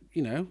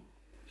 You know,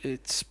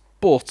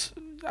 but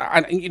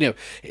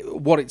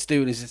what it's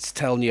doing is it's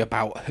telling you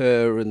about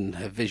her and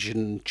her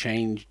vision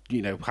change.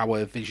 You know, how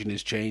her vision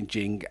is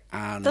changing,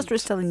 and That's what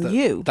it's telling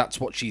you. That's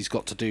what she's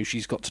got to do.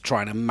 She's got to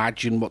try and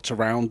imagine what's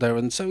around her,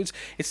 and so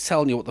it's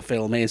telling you what the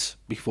film is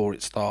before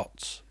it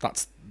starts.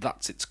 That's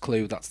its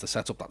clue. That's the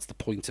setup. That's the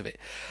point of it.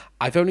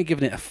 I've only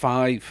given it a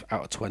 5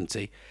 out of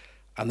 20,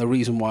 and the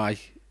reason why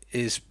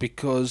is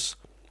because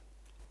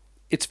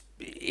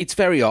it's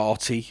very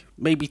arty,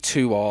 maybe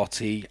too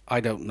arty.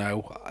 I don't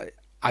know.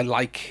 I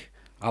like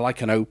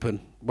an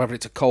open, whether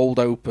it's a cold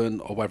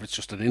open or whether it's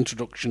just an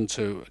introduction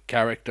to a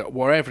character,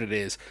 wherever it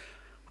is.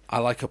 I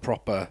like a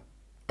proper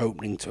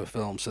opening to a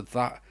film. So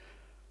that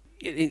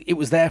it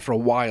was there for a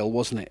while,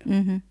 wasn't it?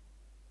 Mm-hmm.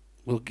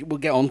 We'll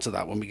get onto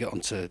that when we get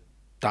onto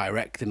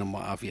directing and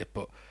what have you.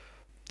 But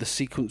the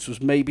sequence was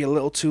maybe a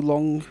little too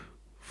long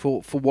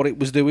for what it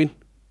was doing.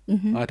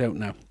 Mm-hmm. I don't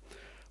know.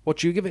 What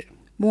do you give it?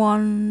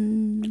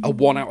 1. A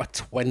 1 out of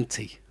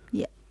 20.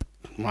 Yep.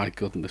 My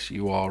goodness,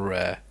 you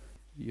are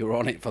you're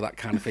on it for that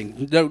kind of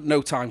thing.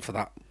 No time for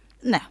that.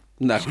 No.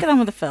 No. Just get on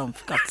with the film,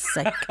 for God's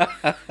sake.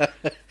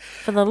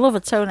 For the love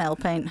of toenail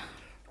paint.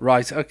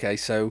 Right, okay,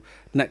 so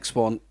next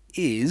one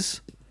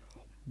is,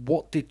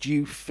 what did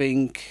you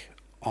think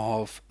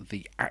of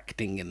the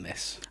acting in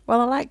this? Well,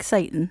 I like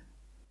Satan.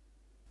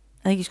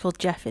 I think he's called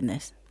Jeff in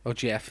this. Oh,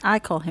 Jeff. I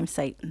call him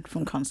Satan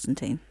from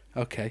Constantine.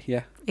 Okay,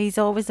 yeah. He's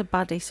always a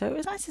baddie, so it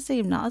was nice to see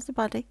him not as a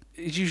baddie.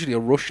 He's usually a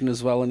Russian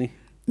as well, isn't he?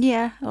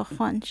 Yeah, or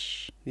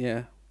French.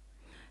 Yeah.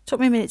 Took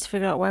me a minute to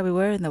figure out where we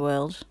were in the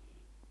world,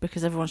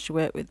 because everyone she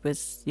worked with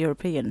was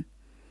European.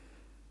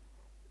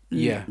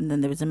 Yeah. And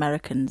then there was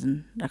Americans,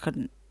 and I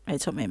couldn't...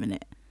 It took me a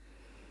minute.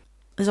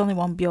 There's only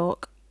one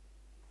Bjork,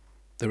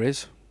 There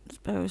is. I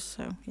suppose,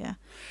 so, yeah.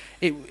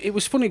 It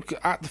was funny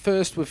at the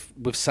first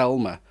with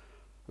Selma,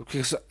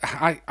 because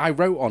I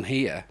wrote on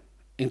here,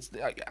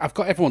 I've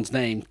got everyone's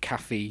name,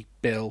 Kathy,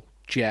 Bill,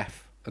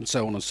 Jeff, and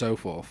so on and so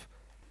forth.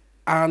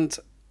 And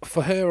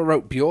for her, I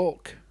wrote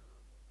Bjork.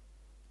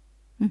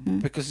 Mm-hmm.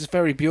 Because it's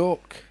very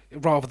Bjork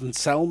rather than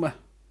Selma.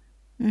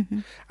 Mm-hmm.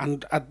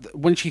 And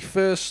when she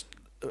first,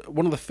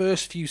 one of the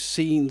first few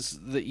scenes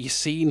that you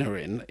seen her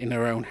in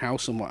her own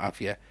house and what have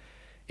you,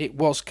 it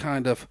was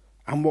kind of,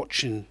 I'm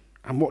watching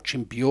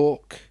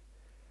Bjork,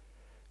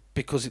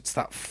 because it's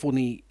that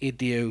funny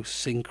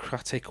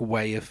idiosyncratic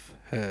way of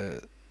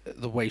her,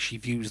 the way she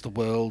views the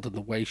world and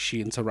the way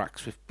she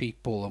interacts with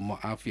people and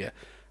what have you.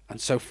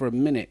 And so for a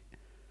minute,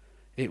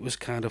 it was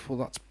kind of, well,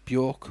 that's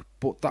Bjork,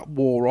 but that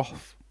wore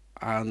off,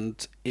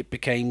 and she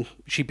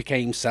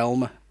became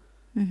Selma.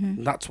 Mm-hmm.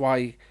 And that's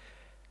why,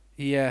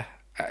 yeah,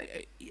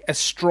 as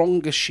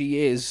strong as she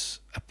is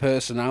a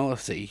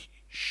personality,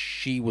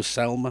 she was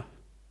Selma.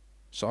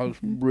 So I was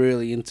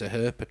really into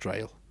her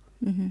portrayal.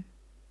 Mm-hmm.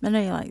 I know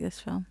you like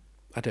this film.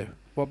 I do.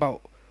 What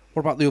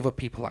about the other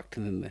people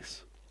acting in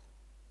this?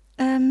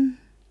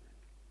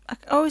 I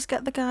always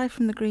get the guy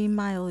from The Green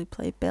Mile who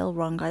played Bill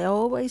wrong. I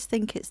always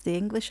think it's the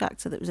English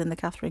actor that was in the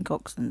Catherine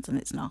Coxons, and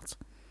it's not.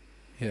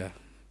 Yeah.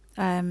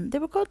 They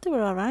were good. They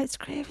were all right.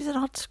 It was an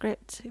odd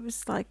script. It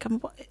was like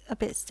a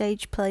bit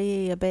stage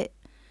playy, a bit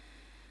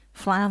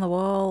fly on the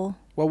wall.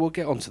 Well, we'll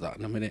get onto that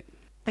in a minute.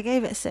 I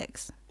gave it a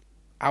 6.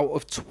 Out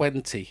of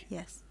 20.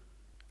 Yes.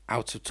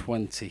 Out of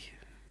 20.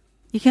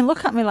 You can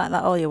look at me like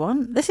that all you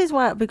want. This is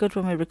why it'd be good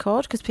when we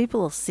record, because people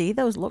will see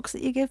those looks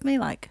that you give me,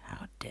 like,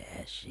 how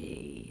dare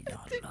she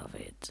not love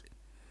it?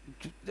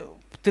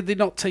 Did they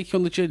not take you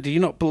on the journey? Do you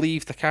not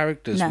believe the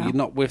characters? No. Were you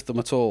not with them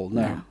at all?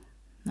 No.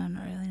 No,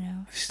 not really,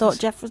 no. It's Thought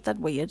just- Jeff was dead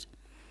weird.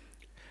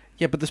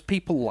 Yeah, but there's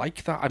people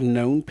like that. I've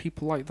known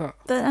people like that.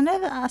 I know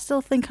that I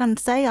still think I'd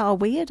say are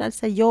weird. I'd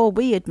say, you're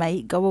weird,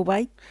 mate. Go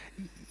away.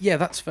 Yeah,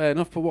 that's fair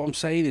enough. But what I'm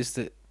saying is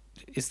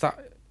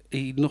that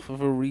enough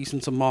of a reason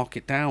to mark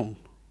it down?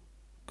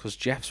 Because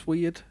Jeff's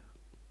weird.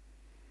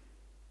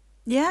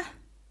 Yeah.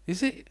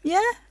 Is it?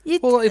 Yeah,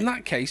 Well, in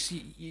that case,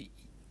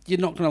 you're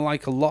not going to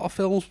like a lot of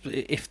films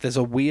if there's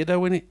a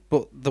weirdo in it.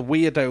 But the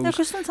weirdos... No,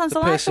 because sometimes the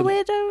I like person- the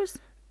weirdos.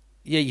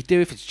 Yeah, you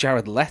do if it's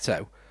Jared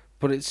Leto.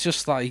 But it's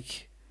just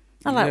like...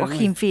 I you like know what I Joaquin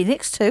mean?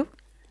 Phoenix too.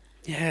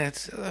 Yeah,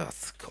 it's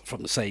cut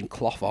from the same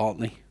cloth, aren't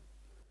they?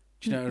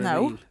 Do you know what I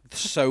No. mean?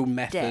 So Dare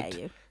method.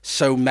 you?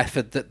 So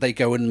method that they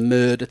go and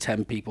murder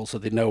 10 people so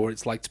they know what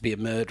it's like to be a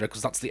murderer,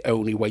 because that's the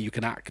only way you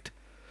can act.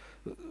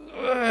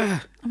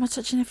 Am I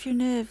touching a few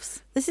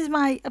nerves? This is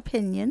my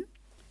opinion.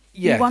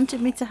 Yeah. You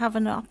wanted me to have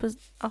an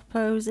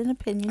opposing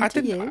opinion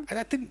to you.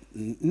 I didn't.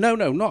 No,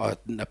 not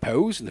an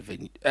opposing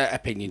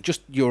opinion.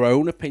 Just your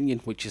own opinion,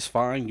 which is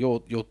fine.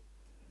 You're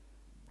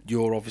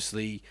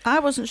obviously... I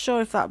wasn't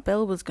sure if that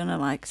Bill was going to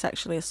like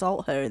sexually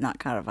assault her in that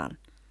caravan,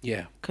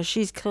 Yeah. because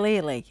she's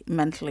clearly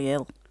mentally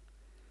ill.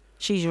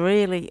 She's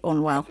really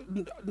unwell.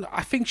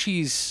 I think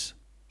she's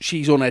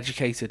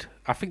uneducated.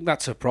 I think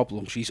that's her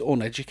problem. She's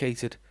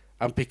uneducated,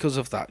 and because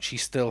of that, she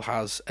still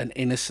has an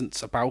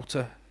innocence about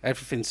her.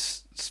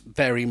 Everything's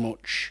very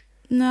much...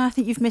 No, I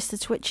think you've missed the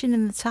twitching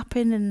and the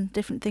tapping and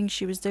different things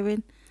she was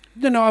doing.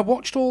 No, I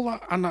watched all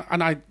that, and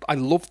I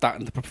loved that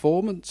in the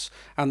performance,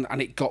 and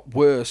it got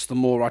worse the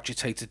more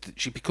agitated that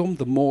she became,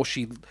 the more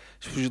she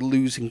was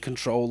losing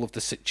control of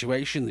the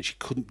situation, that she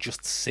couldn't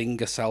just sing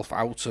herself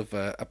out of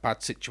a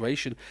bad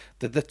situation.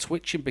 The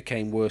twitching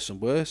became worse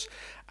and worse,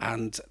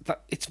 and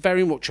that it's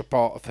very much a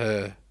part of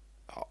her,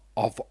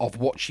 of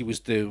what she was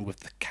doing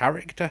with the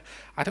character.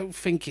 I don't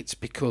think it's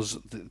because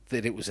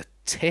that it was a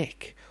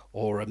tic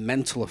or a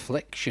mental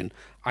affliction.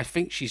 I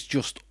think she's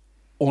just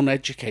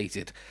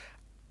uneducated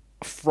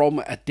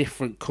from a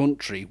different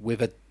country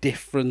with a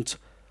different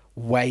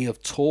way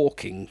of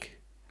talking,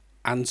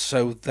 and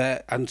so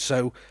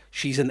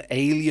she's an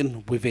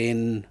alien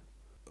within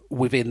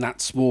that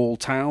small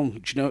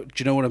town. Do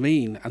you know what I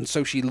mean? And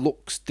so she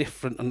looks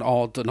different and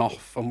odd and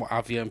off and what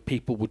have you, and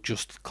people would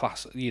just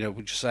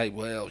would just say,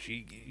 well,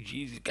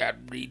 she's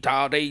got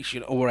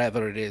retardation or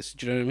whatever it is.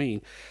 Do you know what I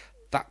mean?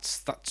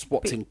 That's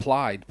what's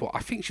implied, but I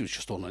think she was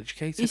just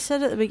uneducated. You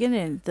said at the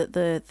beginning that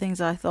the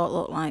things I thought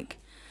looked like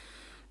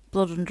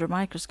blood under a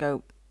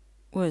microscope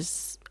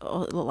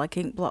looked like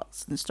ink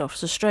blots and stuff.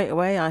 So straight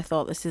away I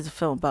thought this is a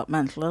film about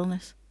mental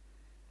illness.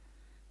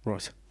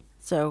 Right.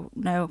 So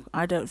no,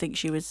 I don't think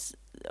she was...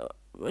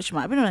 She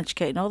might have been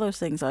uneducated and all those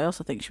things. I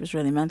also think she was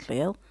really mentally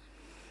ill.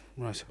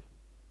 Right.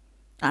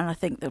 And I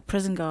think the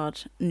prison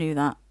guard knew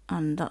that,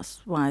 and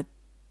that's why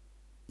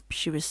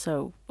she was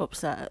so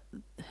upset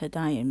at her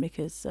dying,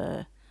 because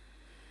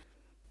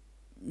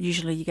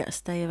usually you get a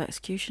stay of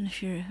execution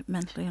if you're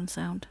mentally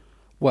unsound.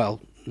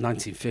 Well,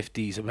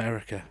 1950s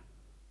America.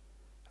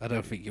 I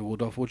don't think you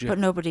would have, would you? But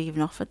nobody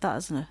even offered that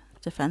as a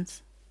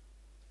defence.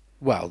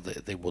 Well,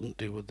 they wouldn't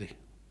do, would they?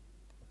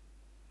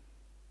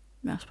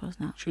 I suppose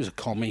not. She was a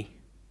commie.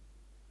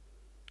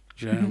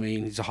 Do you know what I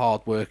mean? He's a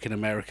hard-working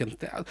American.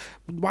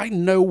 Why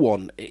no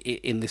one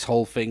in this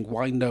whole thing,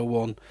 why no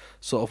one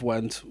sort of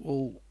went,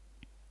 well,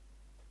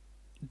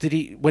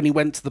 when he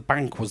went to the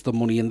bank, was the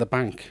money in the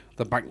bank?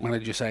 The bank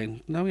manager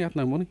saying, no, he had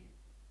no money.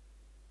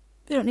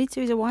 You don't need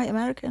to, he's a white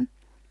American.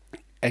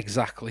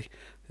 Exactly.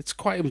 It's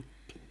quite...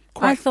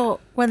 I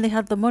thought when they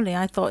had the money,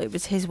 I thought it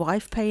was his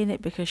wife paying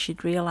it because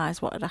she'd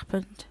realised what had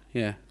happened.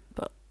 Yeah.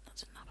 But that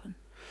didn't happen.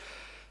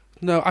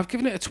 No, I've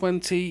given it a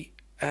 20,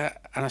 and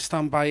I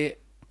stand by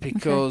it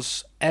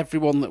because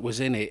everyone that was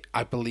in it,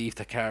 I believe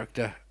the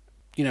character.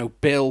 You know,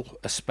 Bill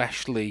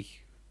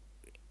especially,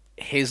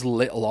 his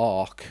little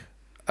arc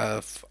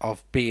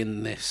of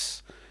being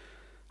this...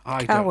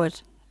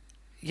 Coward.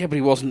 Yeah, but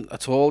he wasn't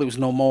at all. He was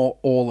no more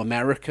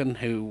all-American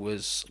who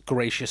was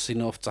gracious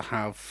enough to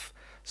have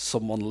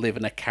someone live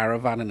in a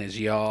caravan in his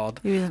yard.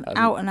 He was an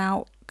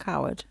out-and-out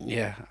coward.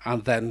 Yeah,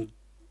 and then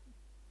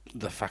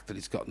the fact that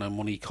he's got no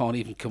money, he can't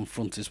even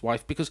confront his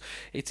wife, because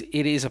it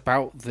is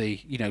about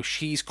the,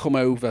 she's come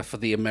over for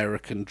the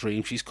American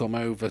dream. She's come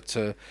over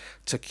to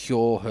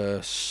cure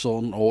her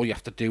son. All you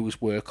have to do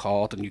is work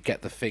hard and you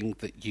get the thing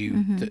that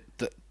you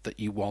that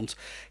you want.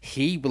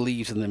 He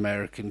believes in the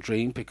American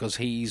dream because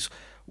he's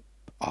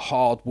a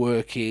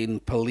hard-working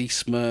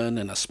policeman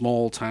in a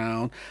small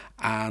town,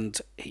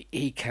 and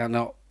he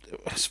cannot,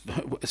 as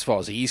far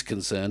as he's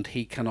concerned,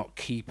 he cannot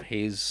keep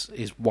his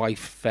wife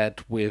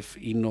fed with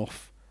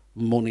enough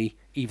money,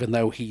 even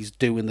though he's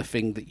doing the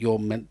thing that you're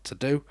meant to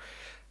do.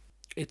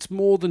 It's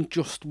more than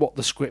just what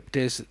the script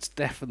is. It's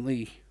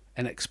definitely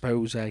an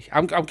expose.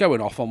 I'm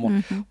going off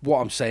on what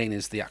I'm saying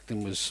is the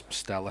acting was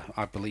stellar.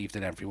 I believed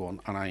in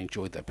everyone and I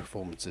enjoyed their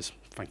performances.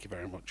 Thank you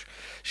very much.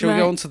 Shall we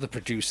go on to the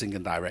producing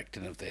and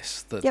directing of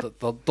this? The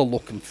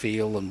look and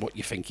feel and what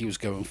you think he was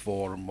going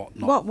for and what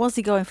not. What was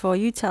he going for?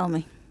 You tell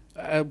me.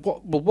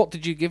 What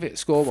did you give it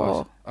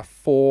score-wise? 4. A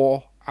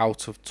 4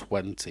 out of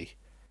 20.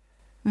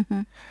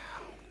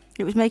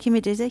 It was making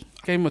me dizzy.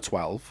 Gave him a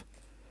 12.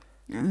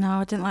 No,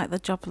 I didn't like the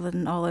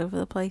Joplin all over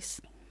the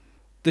place.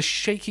 The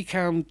shaky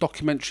cam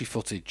documentary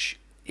footage,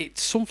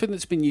 it's something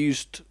that's been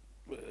used,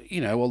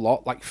 a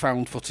lot, like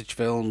found footage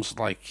films,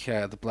 like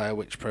the Blair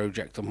Witch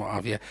Project and what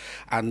have you,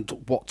 and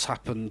what's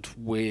happened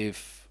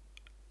with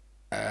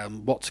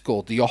what's it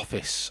called, The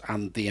Office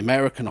and The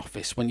American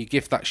Office, when you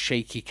give that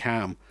shaky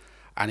cam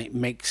and it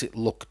makes it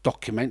look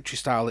documentary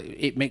style,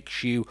 it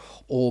makes you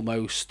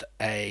almost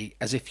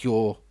as if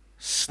you're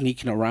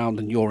sneaking around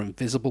and you're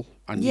invisible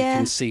and you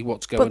can see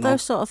what's going on. But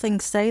those sort of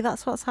things say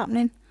that's what's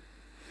happening.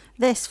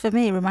 This, for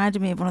me,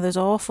 reminded me of one of those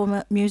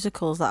awful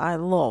musicals that I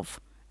love,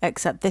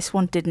 except this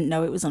one didn't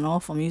know it was an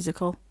awful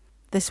musical.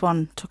 This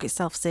one took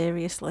itself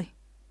seriously.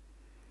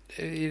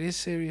 It is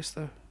serious,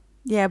 though.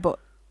 Yeah, but...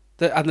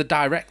 And the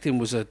directing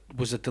was a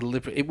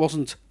deliberate... It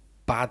wasn't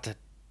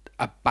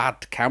a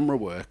bad camera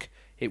work.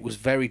 It was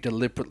very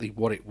deliberately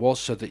what it was,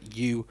 so that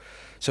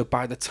so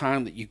by the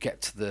time that you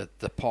get to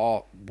the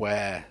part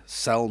where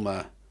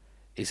Selma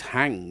is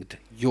hanged,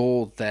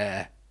 you're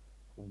there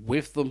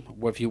with them,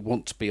 whether you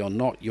want to be or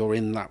not. You're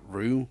in that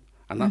room,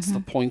 and that's the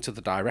point of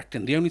the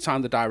directing. The only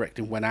time the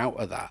directing went out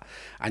of that,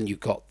 and you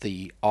got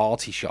the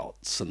arty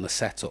shots and the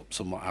setups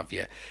and what have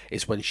you,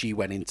 is when she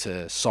went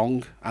into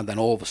song, and then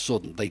all of a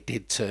sudden they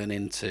did turn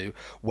into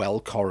well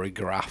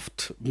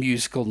choreographed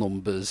musical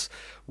numbers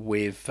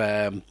with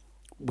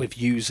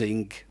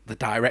using the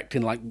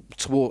directing, like,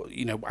 toward,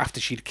 after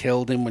she'd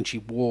killed him, when she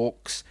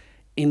walks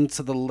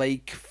into the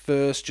lake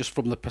first, just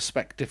from the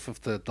perspective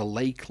of the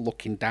lake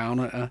looking down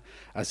at her,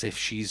 as if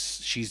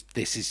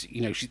this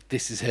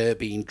is her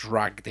being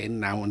dragged in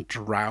now and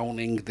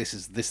drowning. This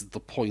is the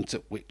point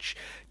at which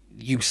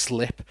you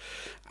slip,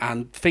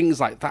 and things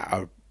like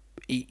that.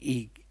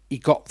 He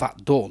got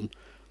that done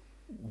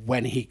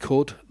when he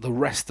could. The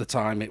rest of the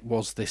time it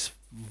was this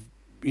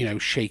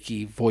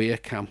shaky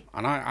voyeur cam,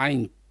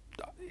 and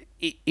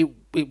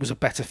it was a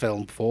better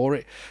film for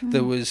it.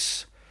 There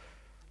was,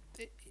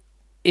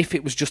 if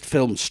it was just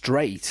filmed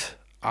straight,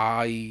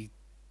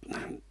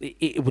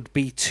 it would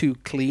be too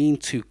clean,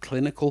 too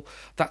clinical.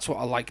 That's what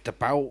I liked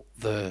about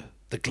the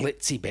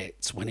glitzy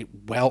bits when it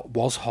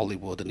was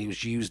Hollywood and he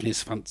was using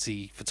his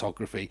fancy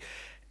photography.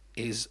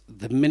 Is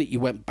the minute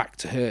you went back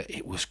to her,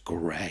 it was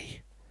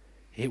grey.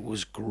 It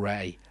was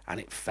grey,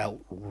 and it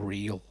felt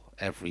real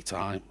every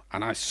time.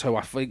 And I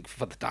think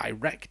for the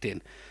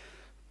directing,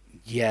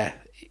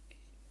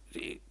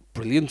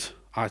 brilliant.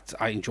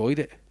 I enjoyed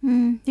it.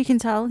 You can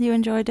tell you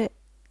enjoyed it.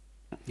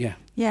 Yeah.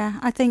 Yeah,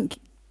 I think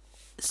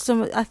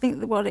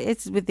what it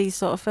is with these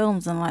sort of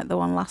films, and like the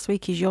one last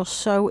week, is you're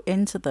so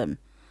into them,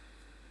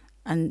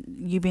 and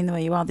you being the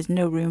way you are, there's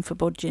no room for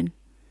budging.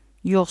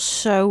 You're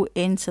so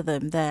into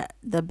them. They're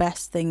the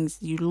best things.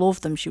 You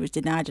love them. She was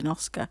denied an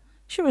Oscar.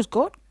 She was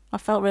good. I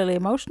felt really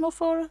emotional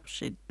for her.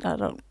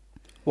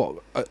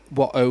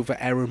 What over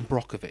Erin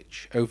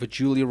Brockovich? Over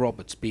Julia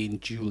Roberts being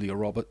Julia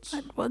Roberts?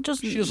 Well, it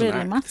doesn't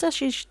really matter.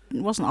 She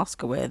wasn't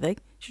Oscar worthy.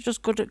 She was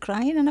just good at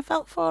crying, and I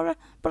felt for her.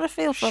 But I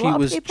feel for a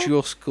lot of people. She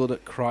was just good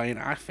at crying.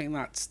 I think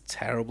that's a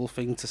terrible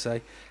thing to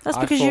say. That's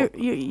because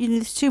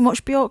there's too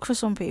much Bjork for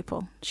some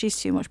people. She's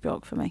too much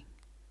Bjork for me.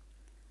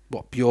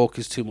 What, Bjork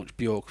is too much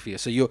Bjork for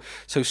you?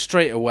 So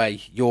straight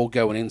away you're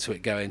going into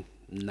it going,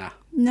 nah.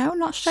 No,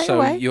 not straight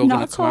away. So you're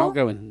going to come out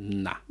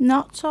going, nah.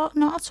 Not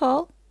at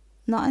all.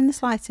 Not in the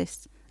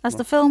slightest. As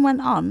the film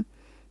went on,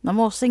 the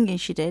more singing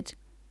she did,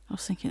 I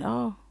was thinking,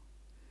 oh,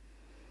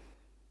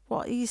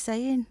 what are you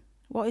saying?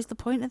 What is the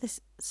point of this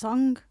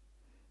song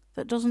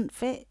that doesn't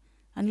fit?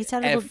 And you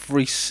tell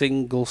every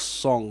single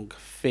song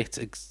fit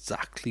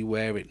exactly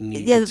where it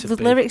needed to be. Yeah,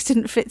 the lyrics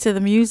didn't fit to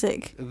the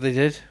music. They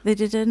did? They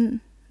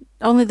didn't.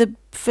 Only the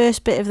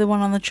first bit of the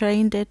one on the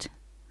train did.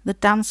 The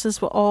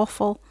dancers were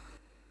awful.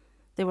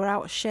 They were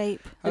out of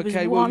shape.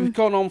 We've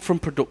gone on from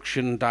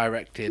production,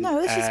 directing. No,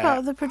 this is part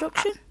of the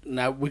production.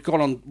 No, we've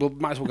gone on. We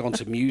might as well go on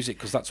to music,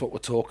 because that's what we're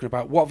talking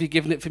about. What have you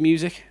given it for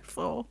music?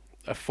 4.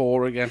 A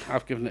 4 again.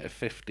 I've given it a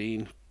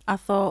 15. I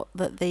thought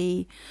that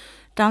the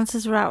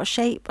dancers were out of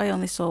shape. I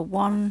only saw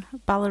one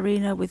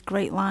ballerina with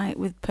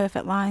with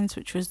perfect lines,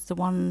 which was the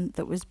one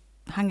that was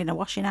hanging a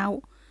washing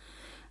out.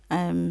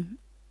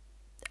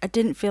 I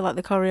didn't feel like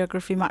the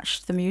choreography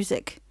matched the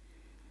music.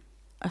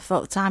 I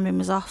thought the timing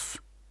was off.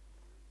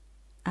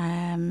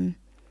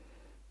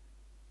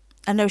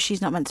 I know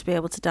she's not meant to be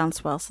able to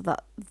dance well, so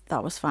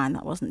that was fine.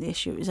 That wasn't the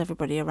issue. It was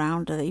everybody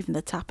around her. Even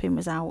the tapping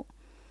was out.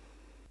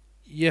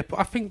 Yeah, but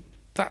I think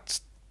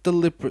that's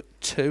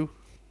deliberate too.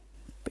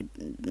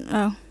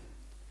 Oh.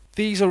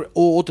 These are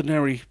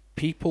ordinary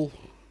people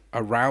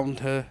around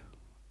her.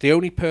 The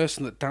only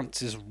person that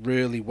dances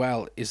really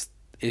well is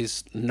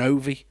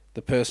Novi,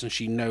 the person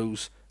she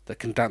knows that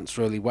can dance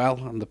really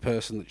well, and the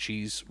person that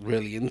she's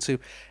really into.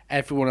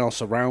 Everyone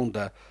else around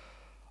her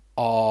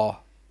are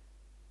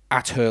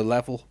at her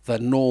level. They're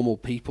normal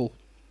people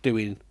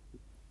doing,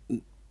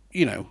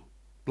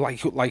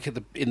 like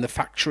in the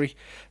factory.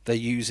 They're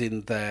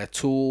using their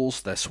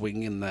tools. They're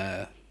swinging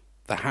the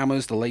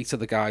hammers. The later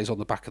the guys on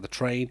the back of the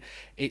train.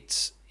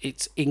 It's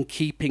in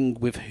keeping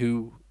with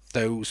who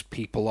those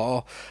people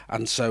are.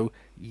 And so,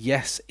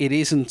 yes, it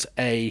isn't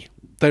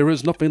there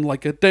is nothing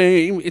like a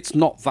dame. It's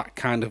not that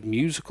kind of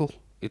musical.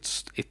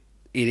 It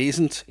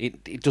isn't.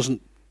 It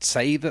doesn't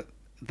say that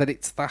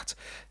it's that.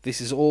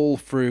 This is all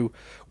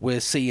we're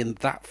seeing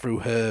that through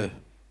her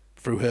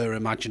through her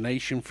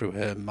imagination, through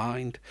her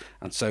mind,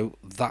 and so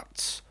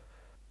that's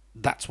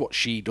what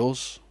she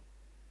does.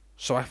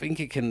 So I think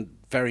it can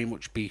very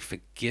much be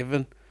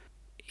forgiven.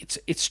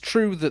 It's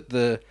true that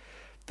the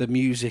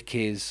music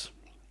is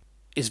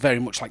very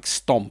much like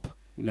Stomp,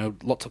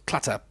 lots of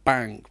clatter,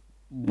 bang,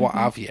 what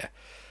have you,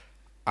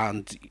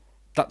 and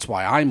that's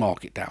why I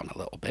mark it down a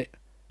little bit.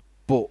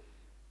 But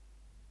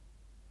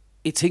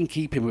it's in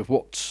keeping with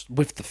what's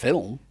with the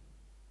film.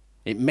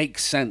 It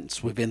makes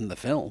sense within the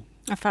film.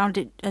 I found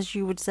it, as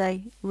you would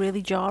say,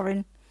 really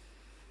jarring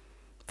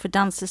for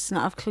dancers to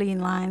not have clean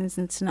lines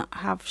and to not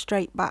have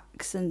straight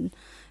backs and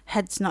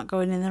heads not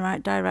going in the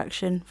right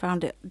direction.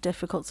 Found it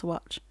difficult to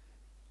watch.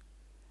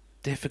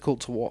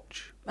 Difficult to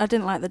watch? I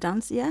didn't like the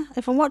dance, yeah.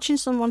 If I'm watching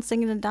someone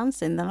singing and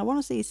dancing, then I want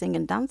to see you sing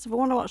and dance. If I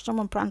want to watch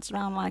someone prance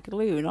around like a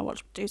loon, I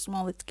watch two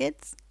small little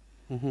kids.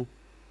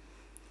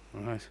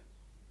 Right.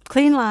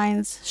 Clean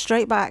lines,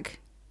 straight back,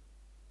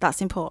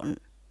 that's important.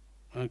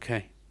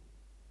 Okay.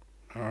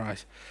 All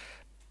right.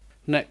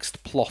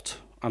 Next, plot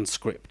and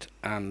script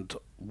and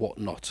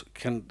whatnot.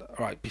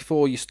 Right,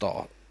 before you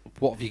start,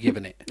 what have you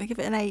given it? I give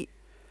it an 8.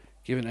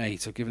 Give it an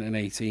 8. I've given it an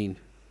 18.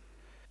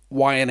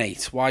 Why an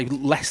 8? Why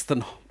less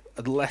than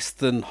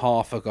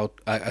half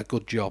a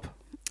good job?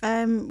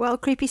 Well,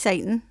 Creepy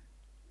Satan.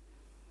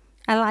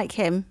 I like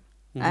him.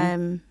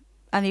 And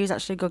he was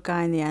actually a good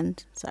guy in the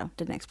end, so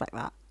didn't expect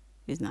that.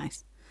 He was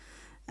nice.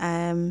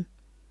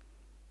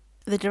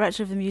 The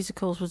director of the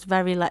musicals was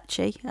very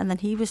lechy, and then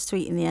he was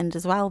sweet in the end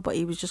as well, but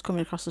he was just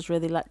coming across as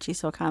really lechy,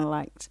 so I kind of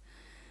liked.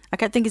 I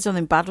kept thinking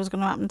something bad was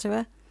going to happen to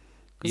her,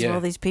 because of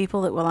all these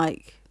people that were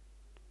like,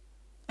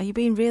 are you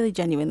being really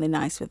genuinely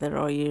nice with her,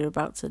 or are you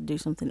about to do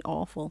something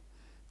awful?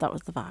 That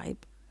was the vibe.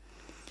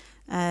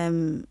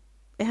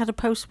 It had a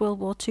post-World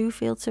War II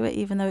feel to it,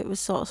 even though it was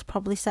sort of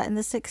probably set in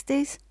the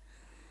 60s.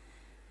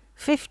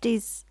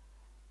 50s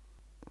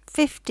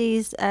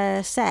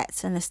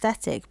set and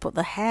aesthetic, but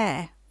the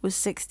hair was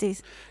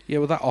 60s. Yeah,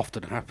 well, that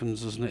often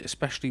happens, doesn't it?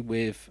 Especially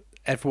with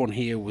everyone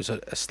here was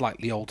a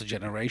slightly older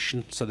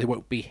generation, so they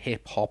won't be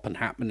hip hop and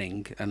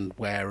happening and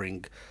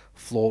wearing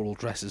floral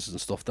dresses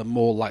and stuff. They're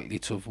more likely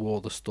to have wore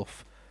the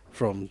stuff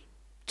from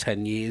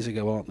 10 years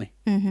ago, aren't they?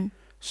 Mm-hmm.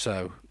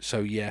 So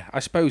yeah, I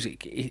suppose it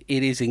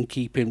is in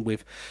keeping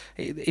with.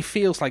 It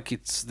feels like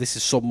this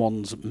is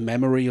someone's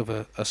memory of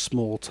a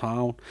small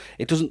town.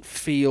 It doesn't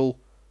feel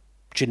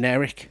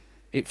generic.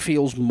 It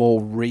feels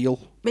more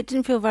real. It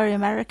didn't feel very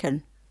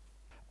American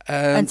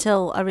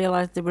until I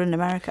realised they were in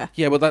America.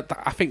 Yeah, well, that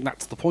I think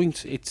that's the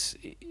point. It's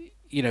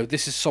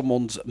this is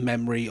someone's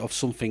memory of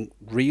something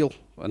real,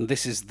 and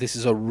this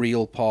is a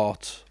real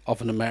part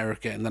of an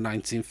America in the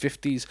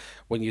 1950s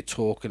when you're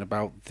talking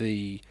about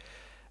there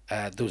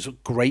was a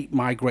great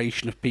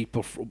migration of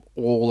people from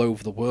all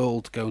over the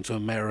world going to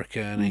America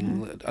and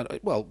England,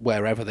 well,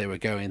 wherever they were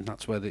going.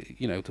 That's where there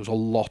was a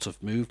lot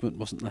of movement,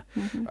 wasn't there?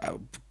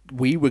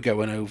 We were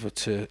going over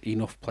to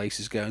enough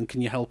places going,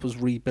 can you help us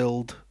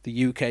rebuild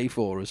the UK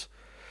for us?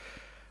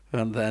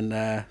 And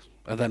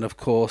then of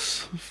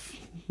course,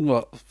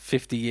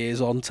 50 years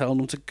on, telling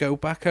them to go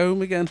back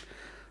home again.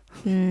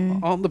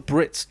 Aren't the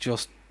Brits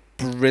just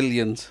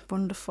brilliant?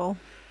 Wonderful.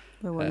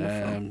 They're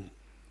wonderful.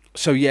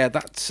 So yeah,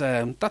 that's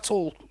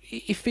all.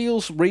 It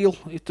feels real.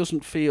 It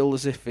doesn't feel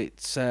as if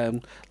it's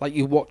like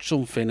you watch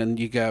something and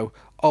you go,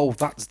 "Oh,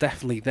 that's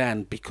definitely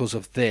then because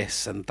of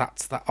this," and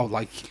that's that. Or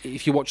like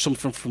if you watch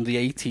something from the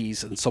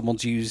 80s and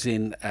someone's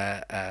using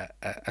a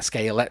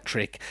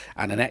Scalextric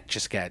and an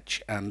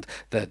Etch-a-Sketch and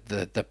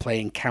they're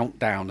playing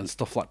Countdown and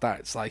stuff like that.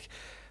 It's like,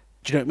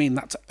 do you know what I mean?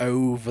 That's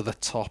over the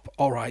top.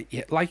 All right,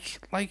 yeah, like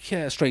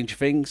Stranger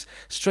Things.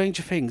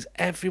 Stranger Things.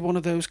 Every one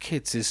of those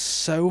kids is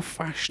so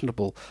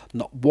fashionable.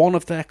 Not one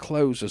of their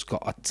clothes has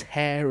got a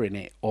tear in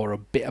it or a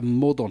bit of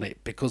mud on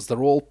it because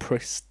they're all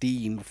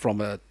pristine from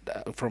a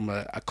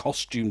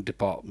costume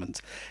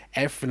department.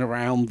 Everything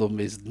around them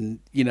is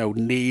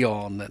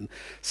neon and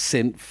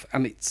synth,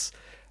 and it's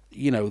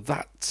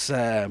that's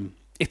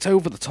it's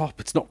over the top.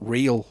 It's not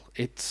real.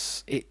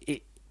 It's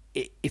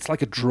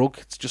like a drug.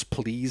 It's just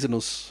pleasing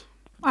us.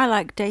 I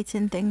like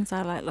dating things.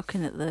 I like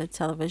looking at the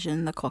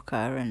television, the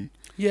cooker, and...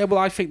 Yeah,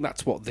 well, I think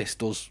that's what this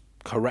does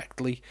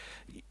correctly.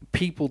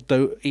 People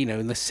don't,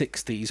 in the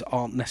 60s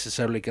aren't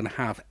necessarily going to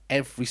have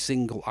every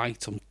single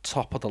item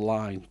top of the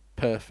line,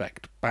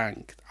 perfect,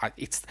 bang.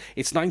 It's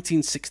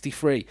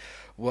 1963.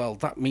 Well,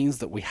 that means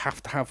that we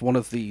have to have one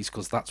of these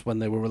because that's when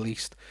they were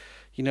released.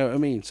 You know what I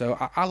mean?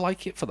 So I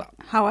like it for that.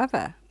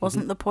 However,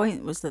 wasn't the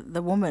point was that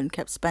the woman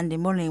kept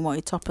spending money and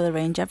wanted top of the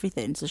range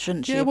everything, so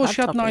shouldn't she? Yeah, have well, had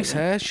she had top of the nice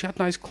range? hair, she had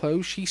nice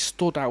clothes, she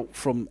stood out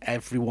from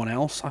everyone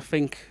else, I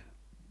think,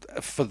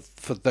 for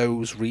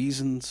those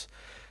reasons.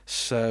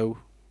 So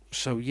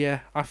yeah,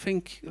 I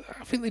think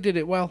they did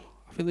it well.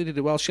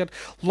 She had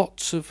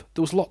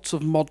there was lots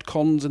of mod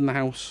cons in the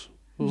house.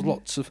 There was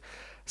lots of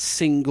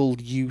single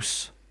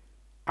use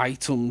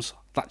items.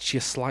 That's your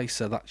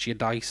slicer, that's your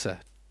dicer.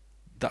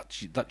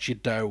 That's your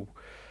dough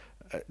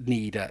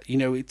kneader.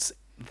 It's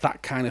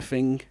that kind of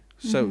thing.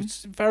 So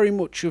it's very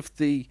much of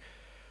the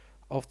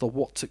the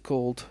what's it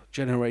called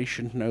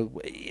generation.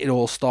 It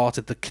all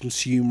started the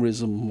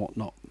consumerism and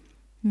whatnot.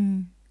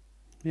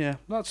 Yeah,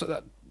 that's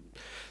that.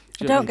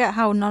 I don't get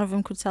how none of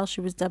them could tell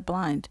she was dead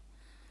blind.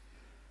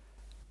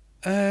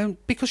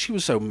 Because she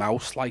was so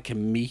mouse-like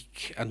and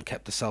meek and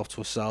kept herself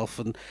to herself,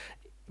 and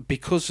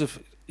because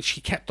of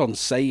she kept on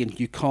saying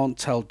you can't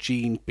tell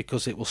Gene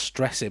because it will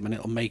stress him and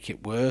it'll make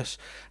it worse.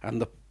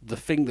 And the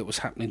thing that was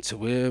happening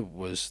to her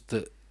was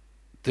that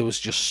there was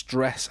just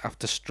stress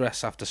after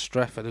stress after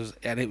stress,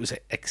 and it was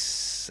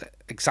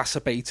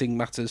exacerbating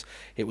matters.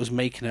 It was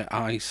making her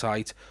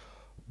eyesight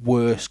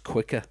worse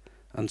quicker,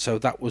 and so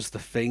that was the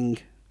thing.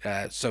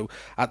 So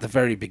at the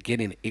very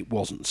beginning, it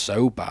wasn't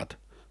so bad,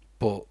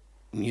 but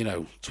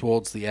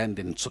towards the end,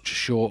 in such a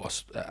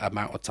short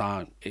amount of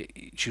time,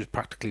 she was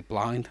practically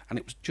blind, and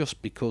it was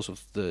just because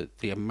of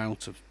the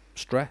amount of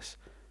stress,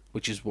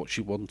 which is what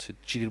she wanted.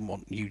 She didn't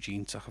want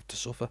Eugene to have to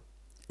suffer.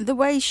 The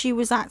way she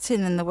was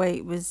acting and the way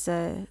it was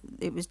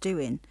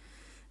doing,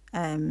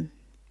 I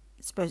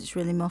suppose it's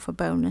really more for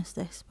bonus,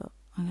 this, but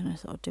I'm going to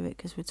sort of do it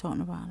because we're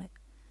talking about it.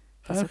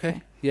 That's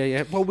okay.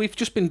 Yeah. Well, we've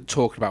just been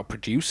talking about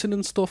producing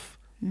and stuff,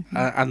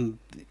 and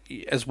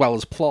as well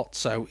as plot,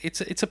 so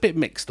it's a bit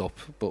mixed up,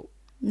 but...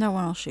 No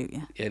one will shoot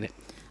you. Yeah.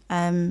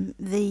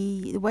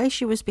 The way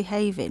she was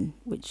behaving,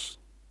 which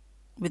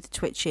with the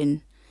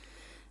twitching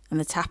and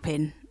the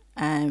tapping,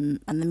 and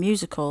the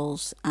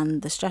musicals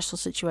and the stressful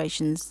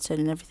situations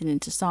turning everything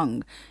into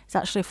song, it's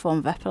actually a form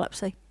of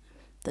epilepsy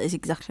that is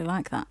exactly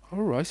like that.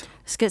 All right.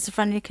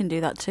 Schizophrenia can do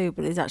that too,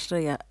 but it's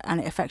actually and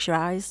it affects your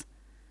eyes.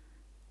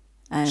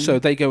 So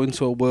they go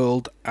into a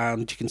world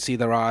and you can see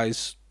their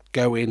eyes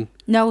going.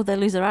 No, they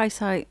lose their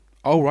eyesight.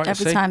 Oh right.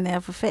 Every time they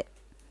have a fit.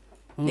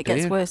 Oh, it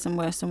gets worse and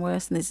worse and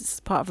worse, and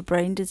there's part of a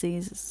brain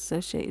disease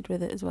associated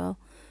with it as well.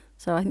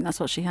 So I think that's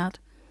what she had.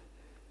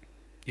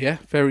 Yeah,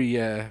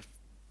 very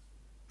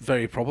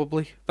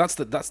probably. That's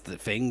the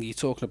thing. You're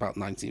talking about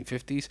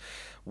 1950s,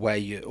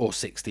 or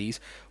 60s,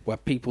 where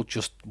people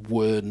just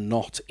were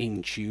not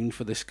in tune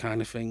for this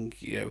kind of thing.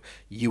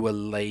 You were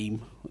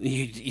lame.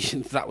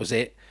 That was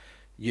it.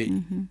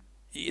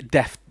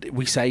 Deaf.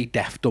 We say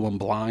deaf, dumb, and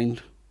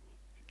blind.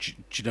 Do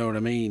you know what I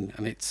mean?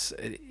 And it's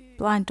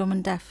blind, dumb,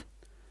 and deaf.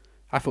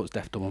 I thought it was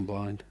deaf, dumb, and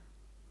blind.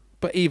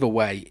 But either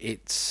way,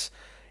 it's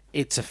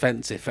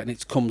offensive, and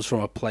it comes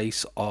from a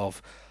place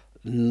of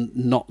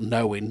not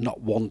knowing,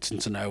 not wanting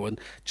to know, and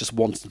just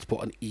wanting to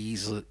put an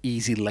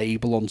easy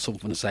label on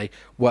something and say,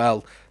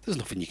 well, there's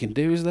nothing you can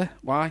do, is there?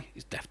 Why?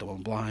 It's deaf, dumb,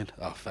 and blind.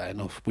 Oh, fair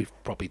enough. We've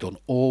probably done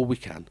all we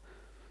can.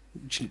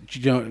 Do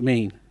you know what I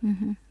mean?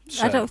 Mm-hmm.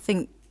 So, I don't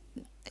think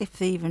if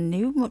they even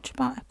knew much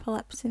about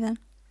epilepsy then.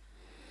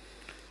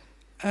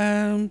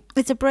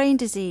 It's a brain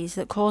disease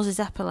that causes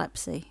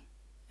epilepsy.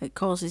 It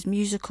causes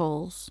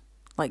musicals,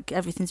 like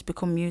everything's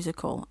become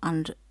musical,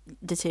 and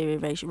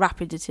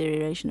rapid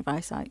deterioration of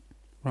eyesight.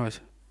 Right.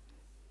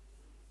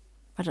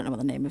 I don't know what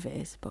the name of it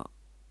is, but...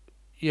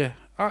 Yeah.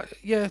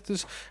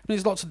 There's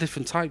lots of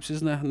different types,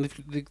 isn't there? And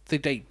they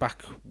date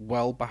back,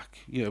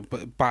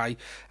 but by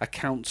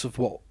accounts of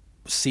what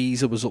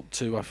Caesar was up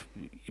to,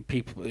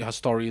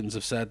 historians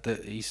have said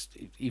that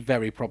he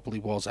very probably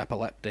was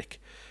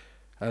epileptic,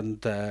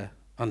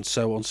 and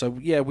so on. So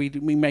yeah, we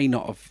may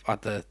not have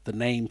had the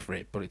name for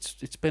it, but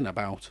it's been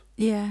about.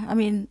 Yeah, I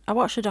mean, I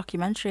watched a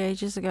documentary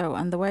ages ago,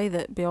 and the way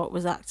that Bjork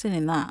was acting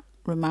in that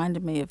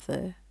reminded me of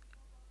the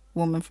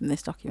woman from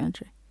this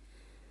documentary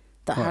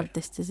that had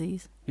this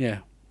disease. Yeah.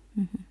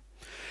 Mm-hmm.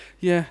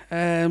 Yeah.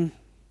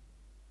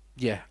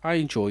 Yeah, I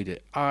enjoyed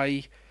it.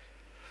 I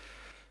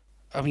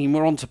mean,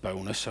 we're on to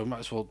bonus, so might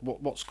as well.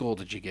 What score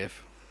did you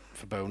give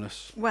for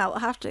bonus? Well, I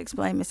have to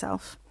explain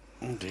myself.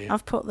 Oh dear.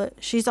 I've put that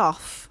she's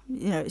off.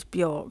 It's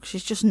Bjork.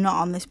 She's just not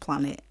on this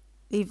planet.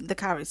 Even the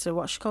character,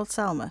 what's she called,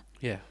 Selma?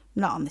 Yeah.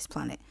 Not on this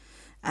planet.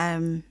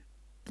 I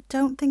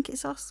don't think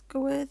it's Oscar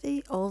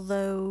worthy,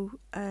 although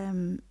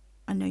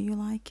I know you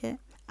like it.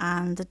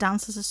 And the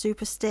dancers are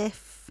super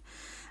stiff,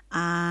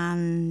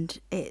 and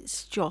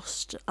it's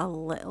just a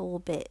little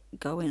bit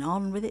going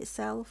on with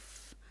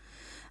itself.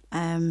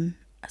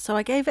 So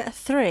I gave it a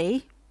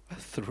 3. A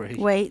 3?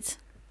 Wait.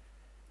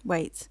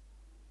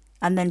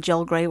 And then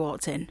Joel Grey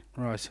walked in.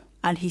 Right.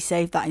 And he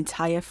saved that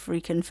entire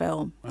freaking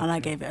film, okay. And I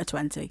gave it a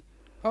 20.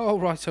 Oh,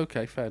 right,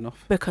 okay, fair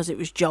enough. Because it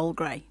was Joel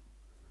Grey.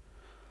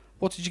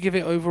 What did you give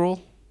it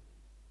overall?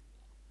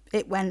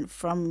 It went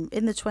from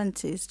in the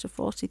 20s to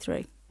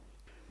 43.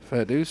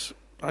 Fair dues.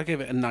 I gave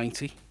it a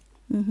 90.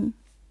 Mm-hmm.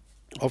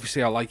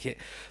 Obviously, I like it.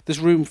 There's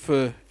room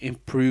for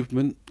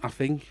improvement, I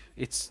think.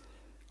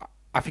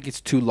 I think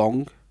it's too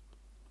long,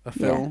 a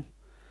film. Yeah.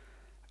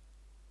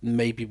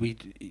 Maybe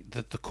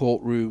the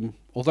courtroom,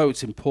 although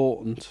it's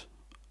important,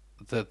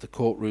 the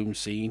courtroom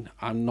scene,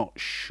 I'm not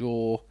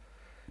sure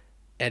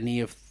any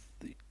of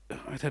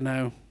I don't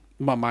know.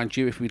 Mind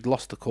you, if we'd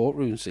lost the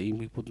courtroom scene,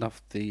 we wouldn't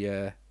have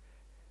the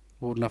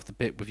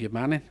bit with your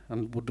man in,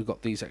 and wouldn't have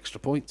got these extra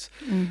points.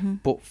 Mm-hmm.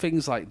 But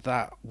things like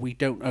that, we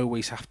don't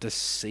always have to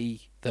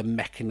see the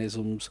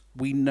mechanisms.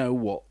 We know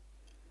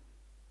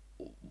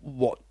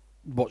what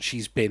what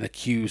she's been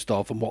accused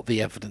of and what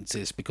the evidence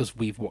is, because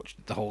we've watched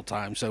it the whole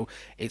time. So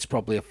it's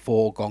probably a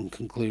foregone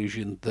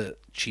conclusion that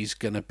she's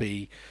going to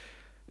be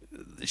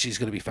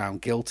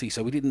found guilty.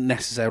 So we didn't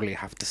necessarily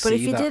have to see But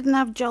if you that. didn't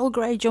have Joel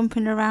Grey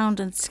jumping around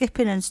and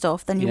skipping and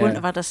stuff, then you Yeah. wouldn't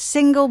have had a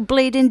single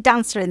bleeding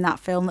dancer in that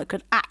film that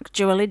could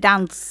actually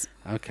dance.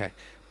 Okay,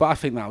 but I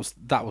think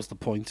that was the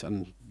point,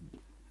 and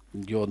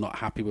you're not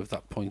happy with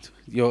that point.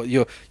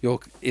 You're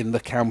in the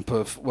camp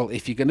of, well,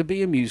 if you're going to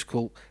be a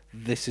musical,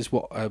 this is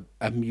what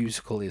a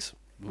musical is,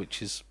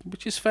 which is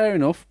fair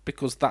enough,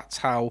 because that's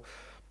how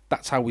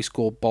we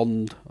score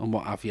Bond and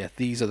what have you.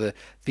 These are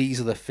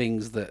the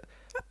things that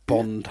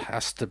Bond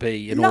has to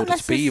be in Not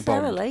order to be a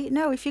Bond. necessarily.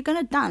 No, if you're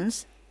going to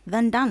dance,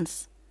 then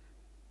dance.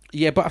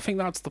 Yeah, but I think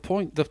that's the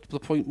point. The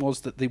point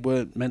was that they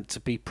weren't meant to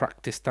be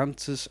practice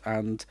dancers,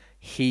 and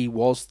he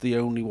was the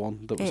only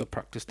one that was a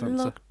practice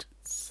dancer. Looked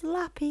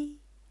slappy.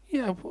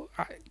 Yeah, well,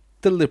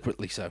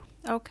 deliberately so.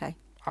 Okay.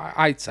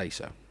 I'd say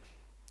so.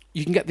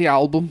 You can get the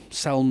album,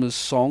 Selma's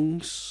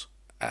Songs.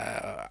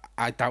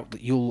 I doubt that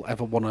you'll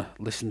ever want to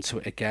listen to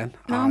it again.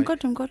 No, I'm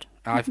good.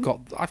 I've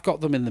got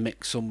them in the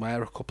mix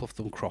somewhere. A couple of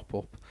them crop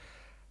up.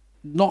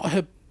 Not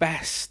her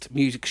best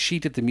music. She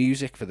did the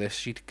music for this.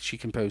 She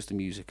composed the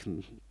music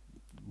and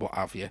what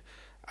have you.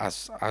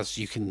 As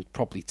you can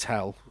probably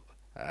tell,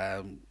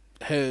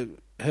 her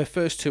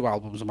first two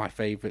albums are my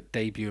favourite,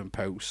 Debut and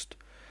Post.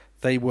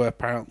 They were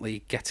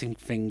apparently getting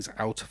things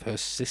out of her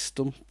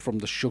system from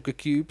the Sugar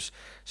Cubes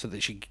so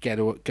that she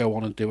could go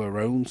on and do her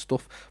own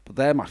stuff. But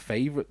they're my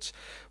favourites.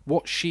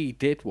 What she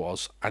did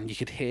was, and you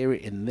could hear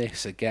it in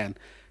this again,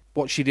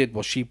 what she did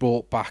was she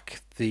brought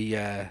back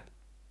the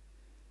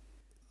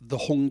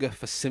hunger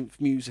for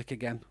synth music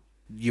again.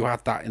 You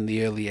had that in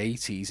the early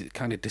 80s. It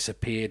kind of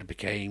disappeared,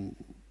 became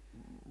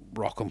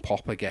rock and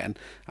pop again.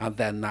 And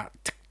then that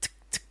tick, tick,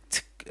 tick,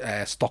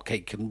 tick, Stock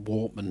Aitken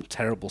Walkman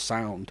terrible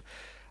sound,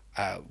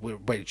 where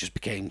it just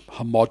became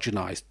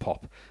homogenized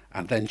pop.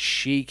 And then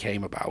she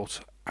came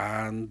about,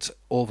 and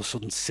all of a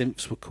sudden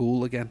synths were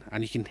cool again,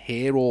 and you can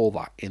hear all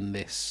that in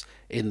this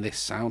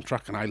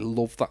soundtrack, and I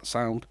love that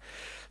sound.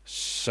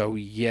 So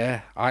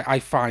yeah, I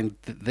find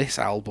that this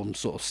album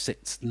sort of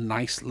sits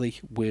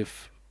nicely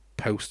with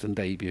Post and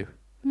Debut.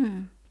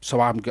 So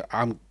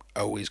I'm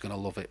always going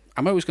to love it.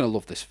 I'm always going to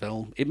love this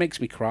film. It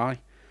makes me cry.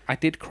 I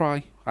did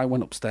cry. I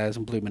went upstairs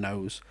and blew my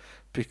nose,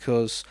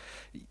 because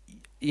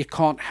you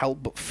can't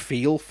help but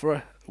feel for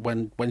her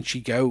when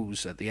she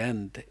goes at the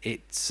end.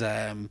 It's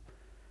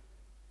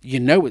you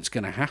know it's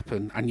going to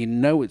happen, and you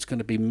know it's going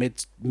to be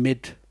mid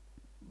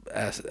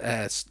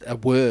a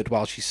word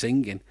while she's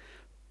singing,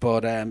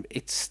 but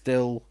it's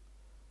still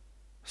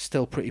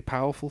pretty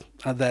powerful.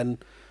 And then,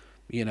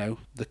 you know,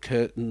 the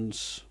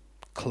curtains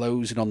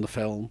closing on the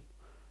film,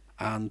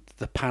 and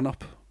the pan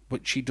up,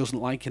 which she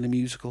doesn't like in a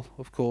musical,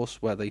 of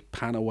course, where they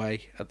pan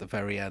away at the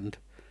very end,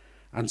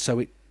 and so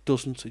it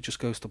just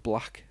goes to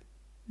black.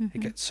 It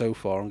gets so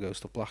far and goes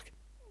to black.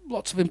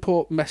 Lots of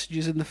important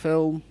messages in the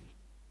film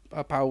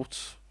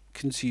about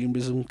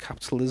consumerism,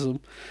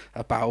 capitalism,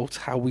 about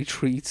how we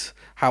treat,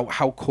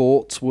 how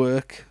courts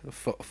work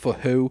for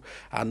who,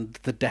 and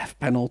the death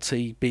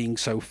penalty being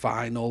so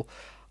final.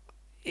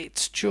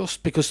 It's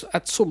just because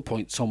at some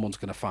point someone's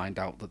going to find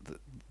out that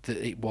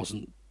it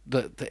wasn't,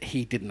 that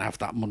he didn't have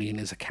that money in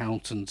his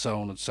account, and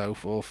so on and so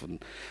forth.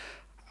 And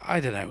I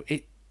don't know,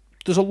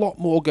 there's a lot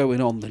more going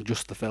on than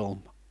just the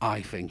film,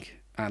 I think.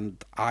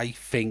 And I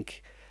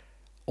think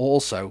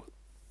also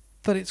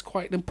that it's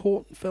quite an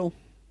important film.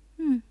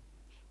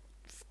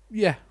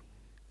 Yeah.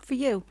 For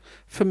you?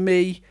 For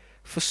me,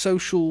 for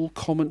social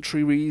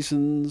commentary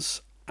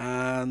reasons,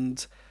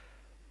 and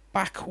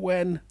back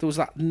when there was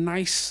that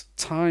nice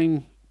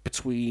time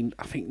between,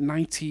 I think,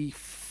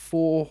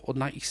 94 or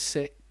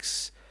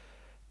 96,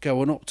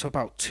 going up to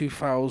about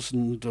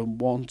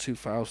 2001,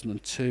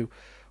 2002,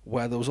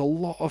 where there was a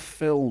lot of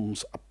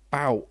films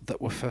about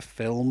that were for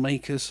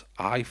filmmakers.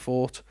 I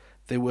thought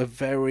they were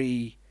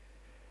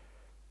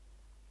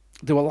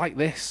like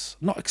this,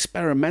 not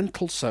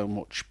experimental so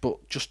much,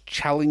 but just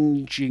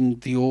challenging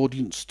the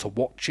audience to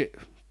watch it,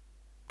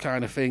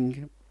 kind of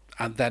thing.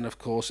 And then, of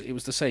course, it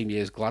was the same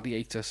year as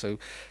Gladiator, so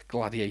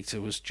Gladiator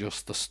was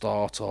just the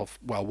start of,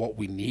 well, what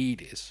we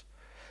need is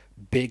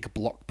big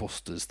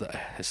blockbusters that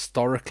are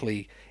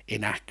historically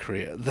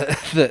inaccurate. Well,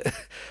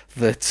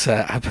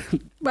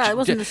 it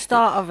wasn't the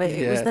start of it.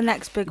 Yeah. It was the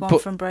next big one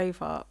from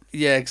Braveheart.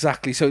 Yeah,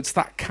 exactly. So it's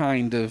that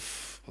kind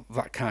of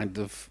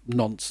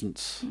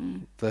nonsense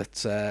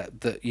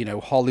that you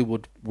know,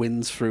 Hollywood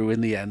wins through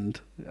in the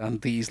end,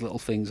 and these little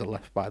things are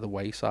left by the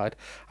wayside.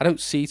 I don't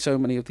see so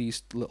many of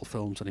these little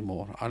films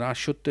anymore, and I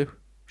should do.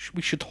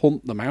 We should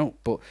hunt them out,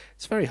 but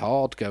it's very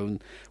hard going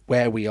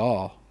where we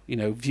are. You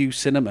know, View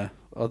Cinema.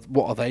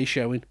 What are they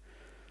showing?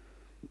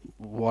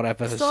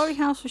 Whatever.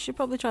 Storyhouse. We should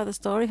probably try the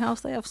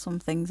Storyhouse. They have some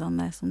things on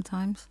there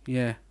sometimes.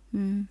 Yeah.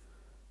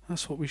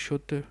 That's what we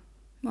should do.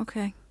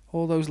 Okay.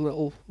 All those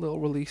little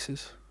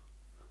releases.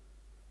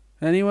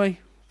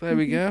 Anyway, there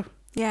we go.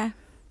 Yeah.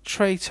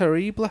 Très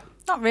terrible.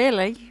 Not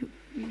really.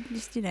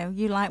 Just,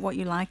 you like what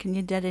you like and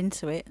you're dead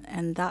into it,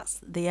 and that's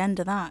the end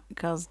of that,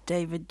 because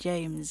David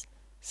James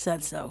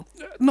said so.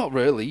 Not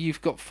really.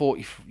 You've got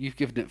 40. You've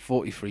given it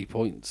 43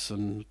 points,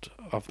 and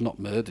I've not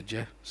murdered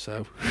you.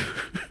 So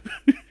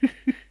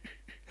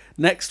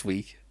next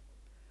week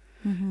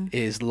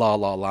is La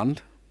La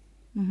Land,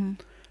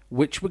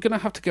 which we're going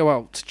to have to go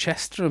out to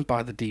Chester and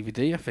buy the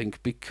DVD, I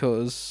think,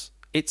 because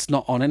it's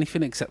not on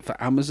anything except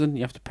for Amazon.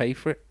 You have to pay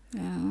for it.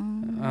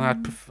 And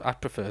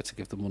I'd prefer to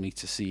give the money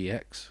to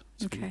CEX.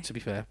 To be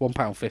fair,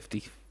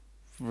 £1.50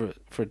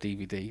 for a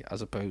DVD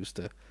as opposed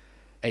to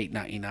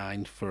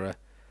 $8.99 for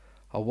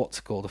a what's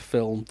it called, a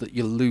film that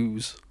you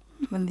lose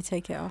when they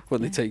take it off.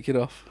 They take it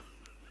off.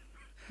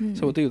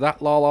 So we'll do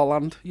that. La La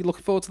Land. You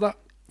looking forward to that?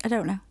 I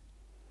don't know.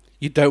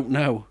 You don't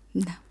know?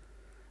 No.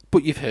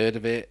 But you've heard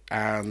of it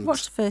and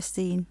Watched the first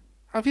scene.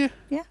 Have you?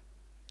 Yeah.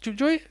 Did you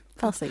enjoy it?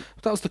 Fell asleep.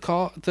 That was the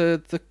car.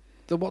 The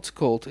what's it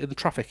called in the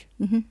traffic.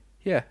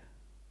 Yeah.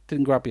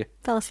 Didn't grab you.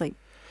 Fell asleep.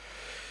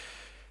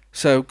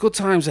 So good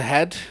times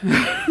ahead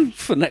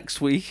for next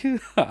week,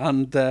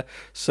 and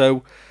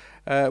so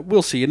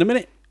we'll see you in a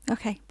minute.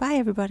 Okay, bye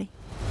everybody.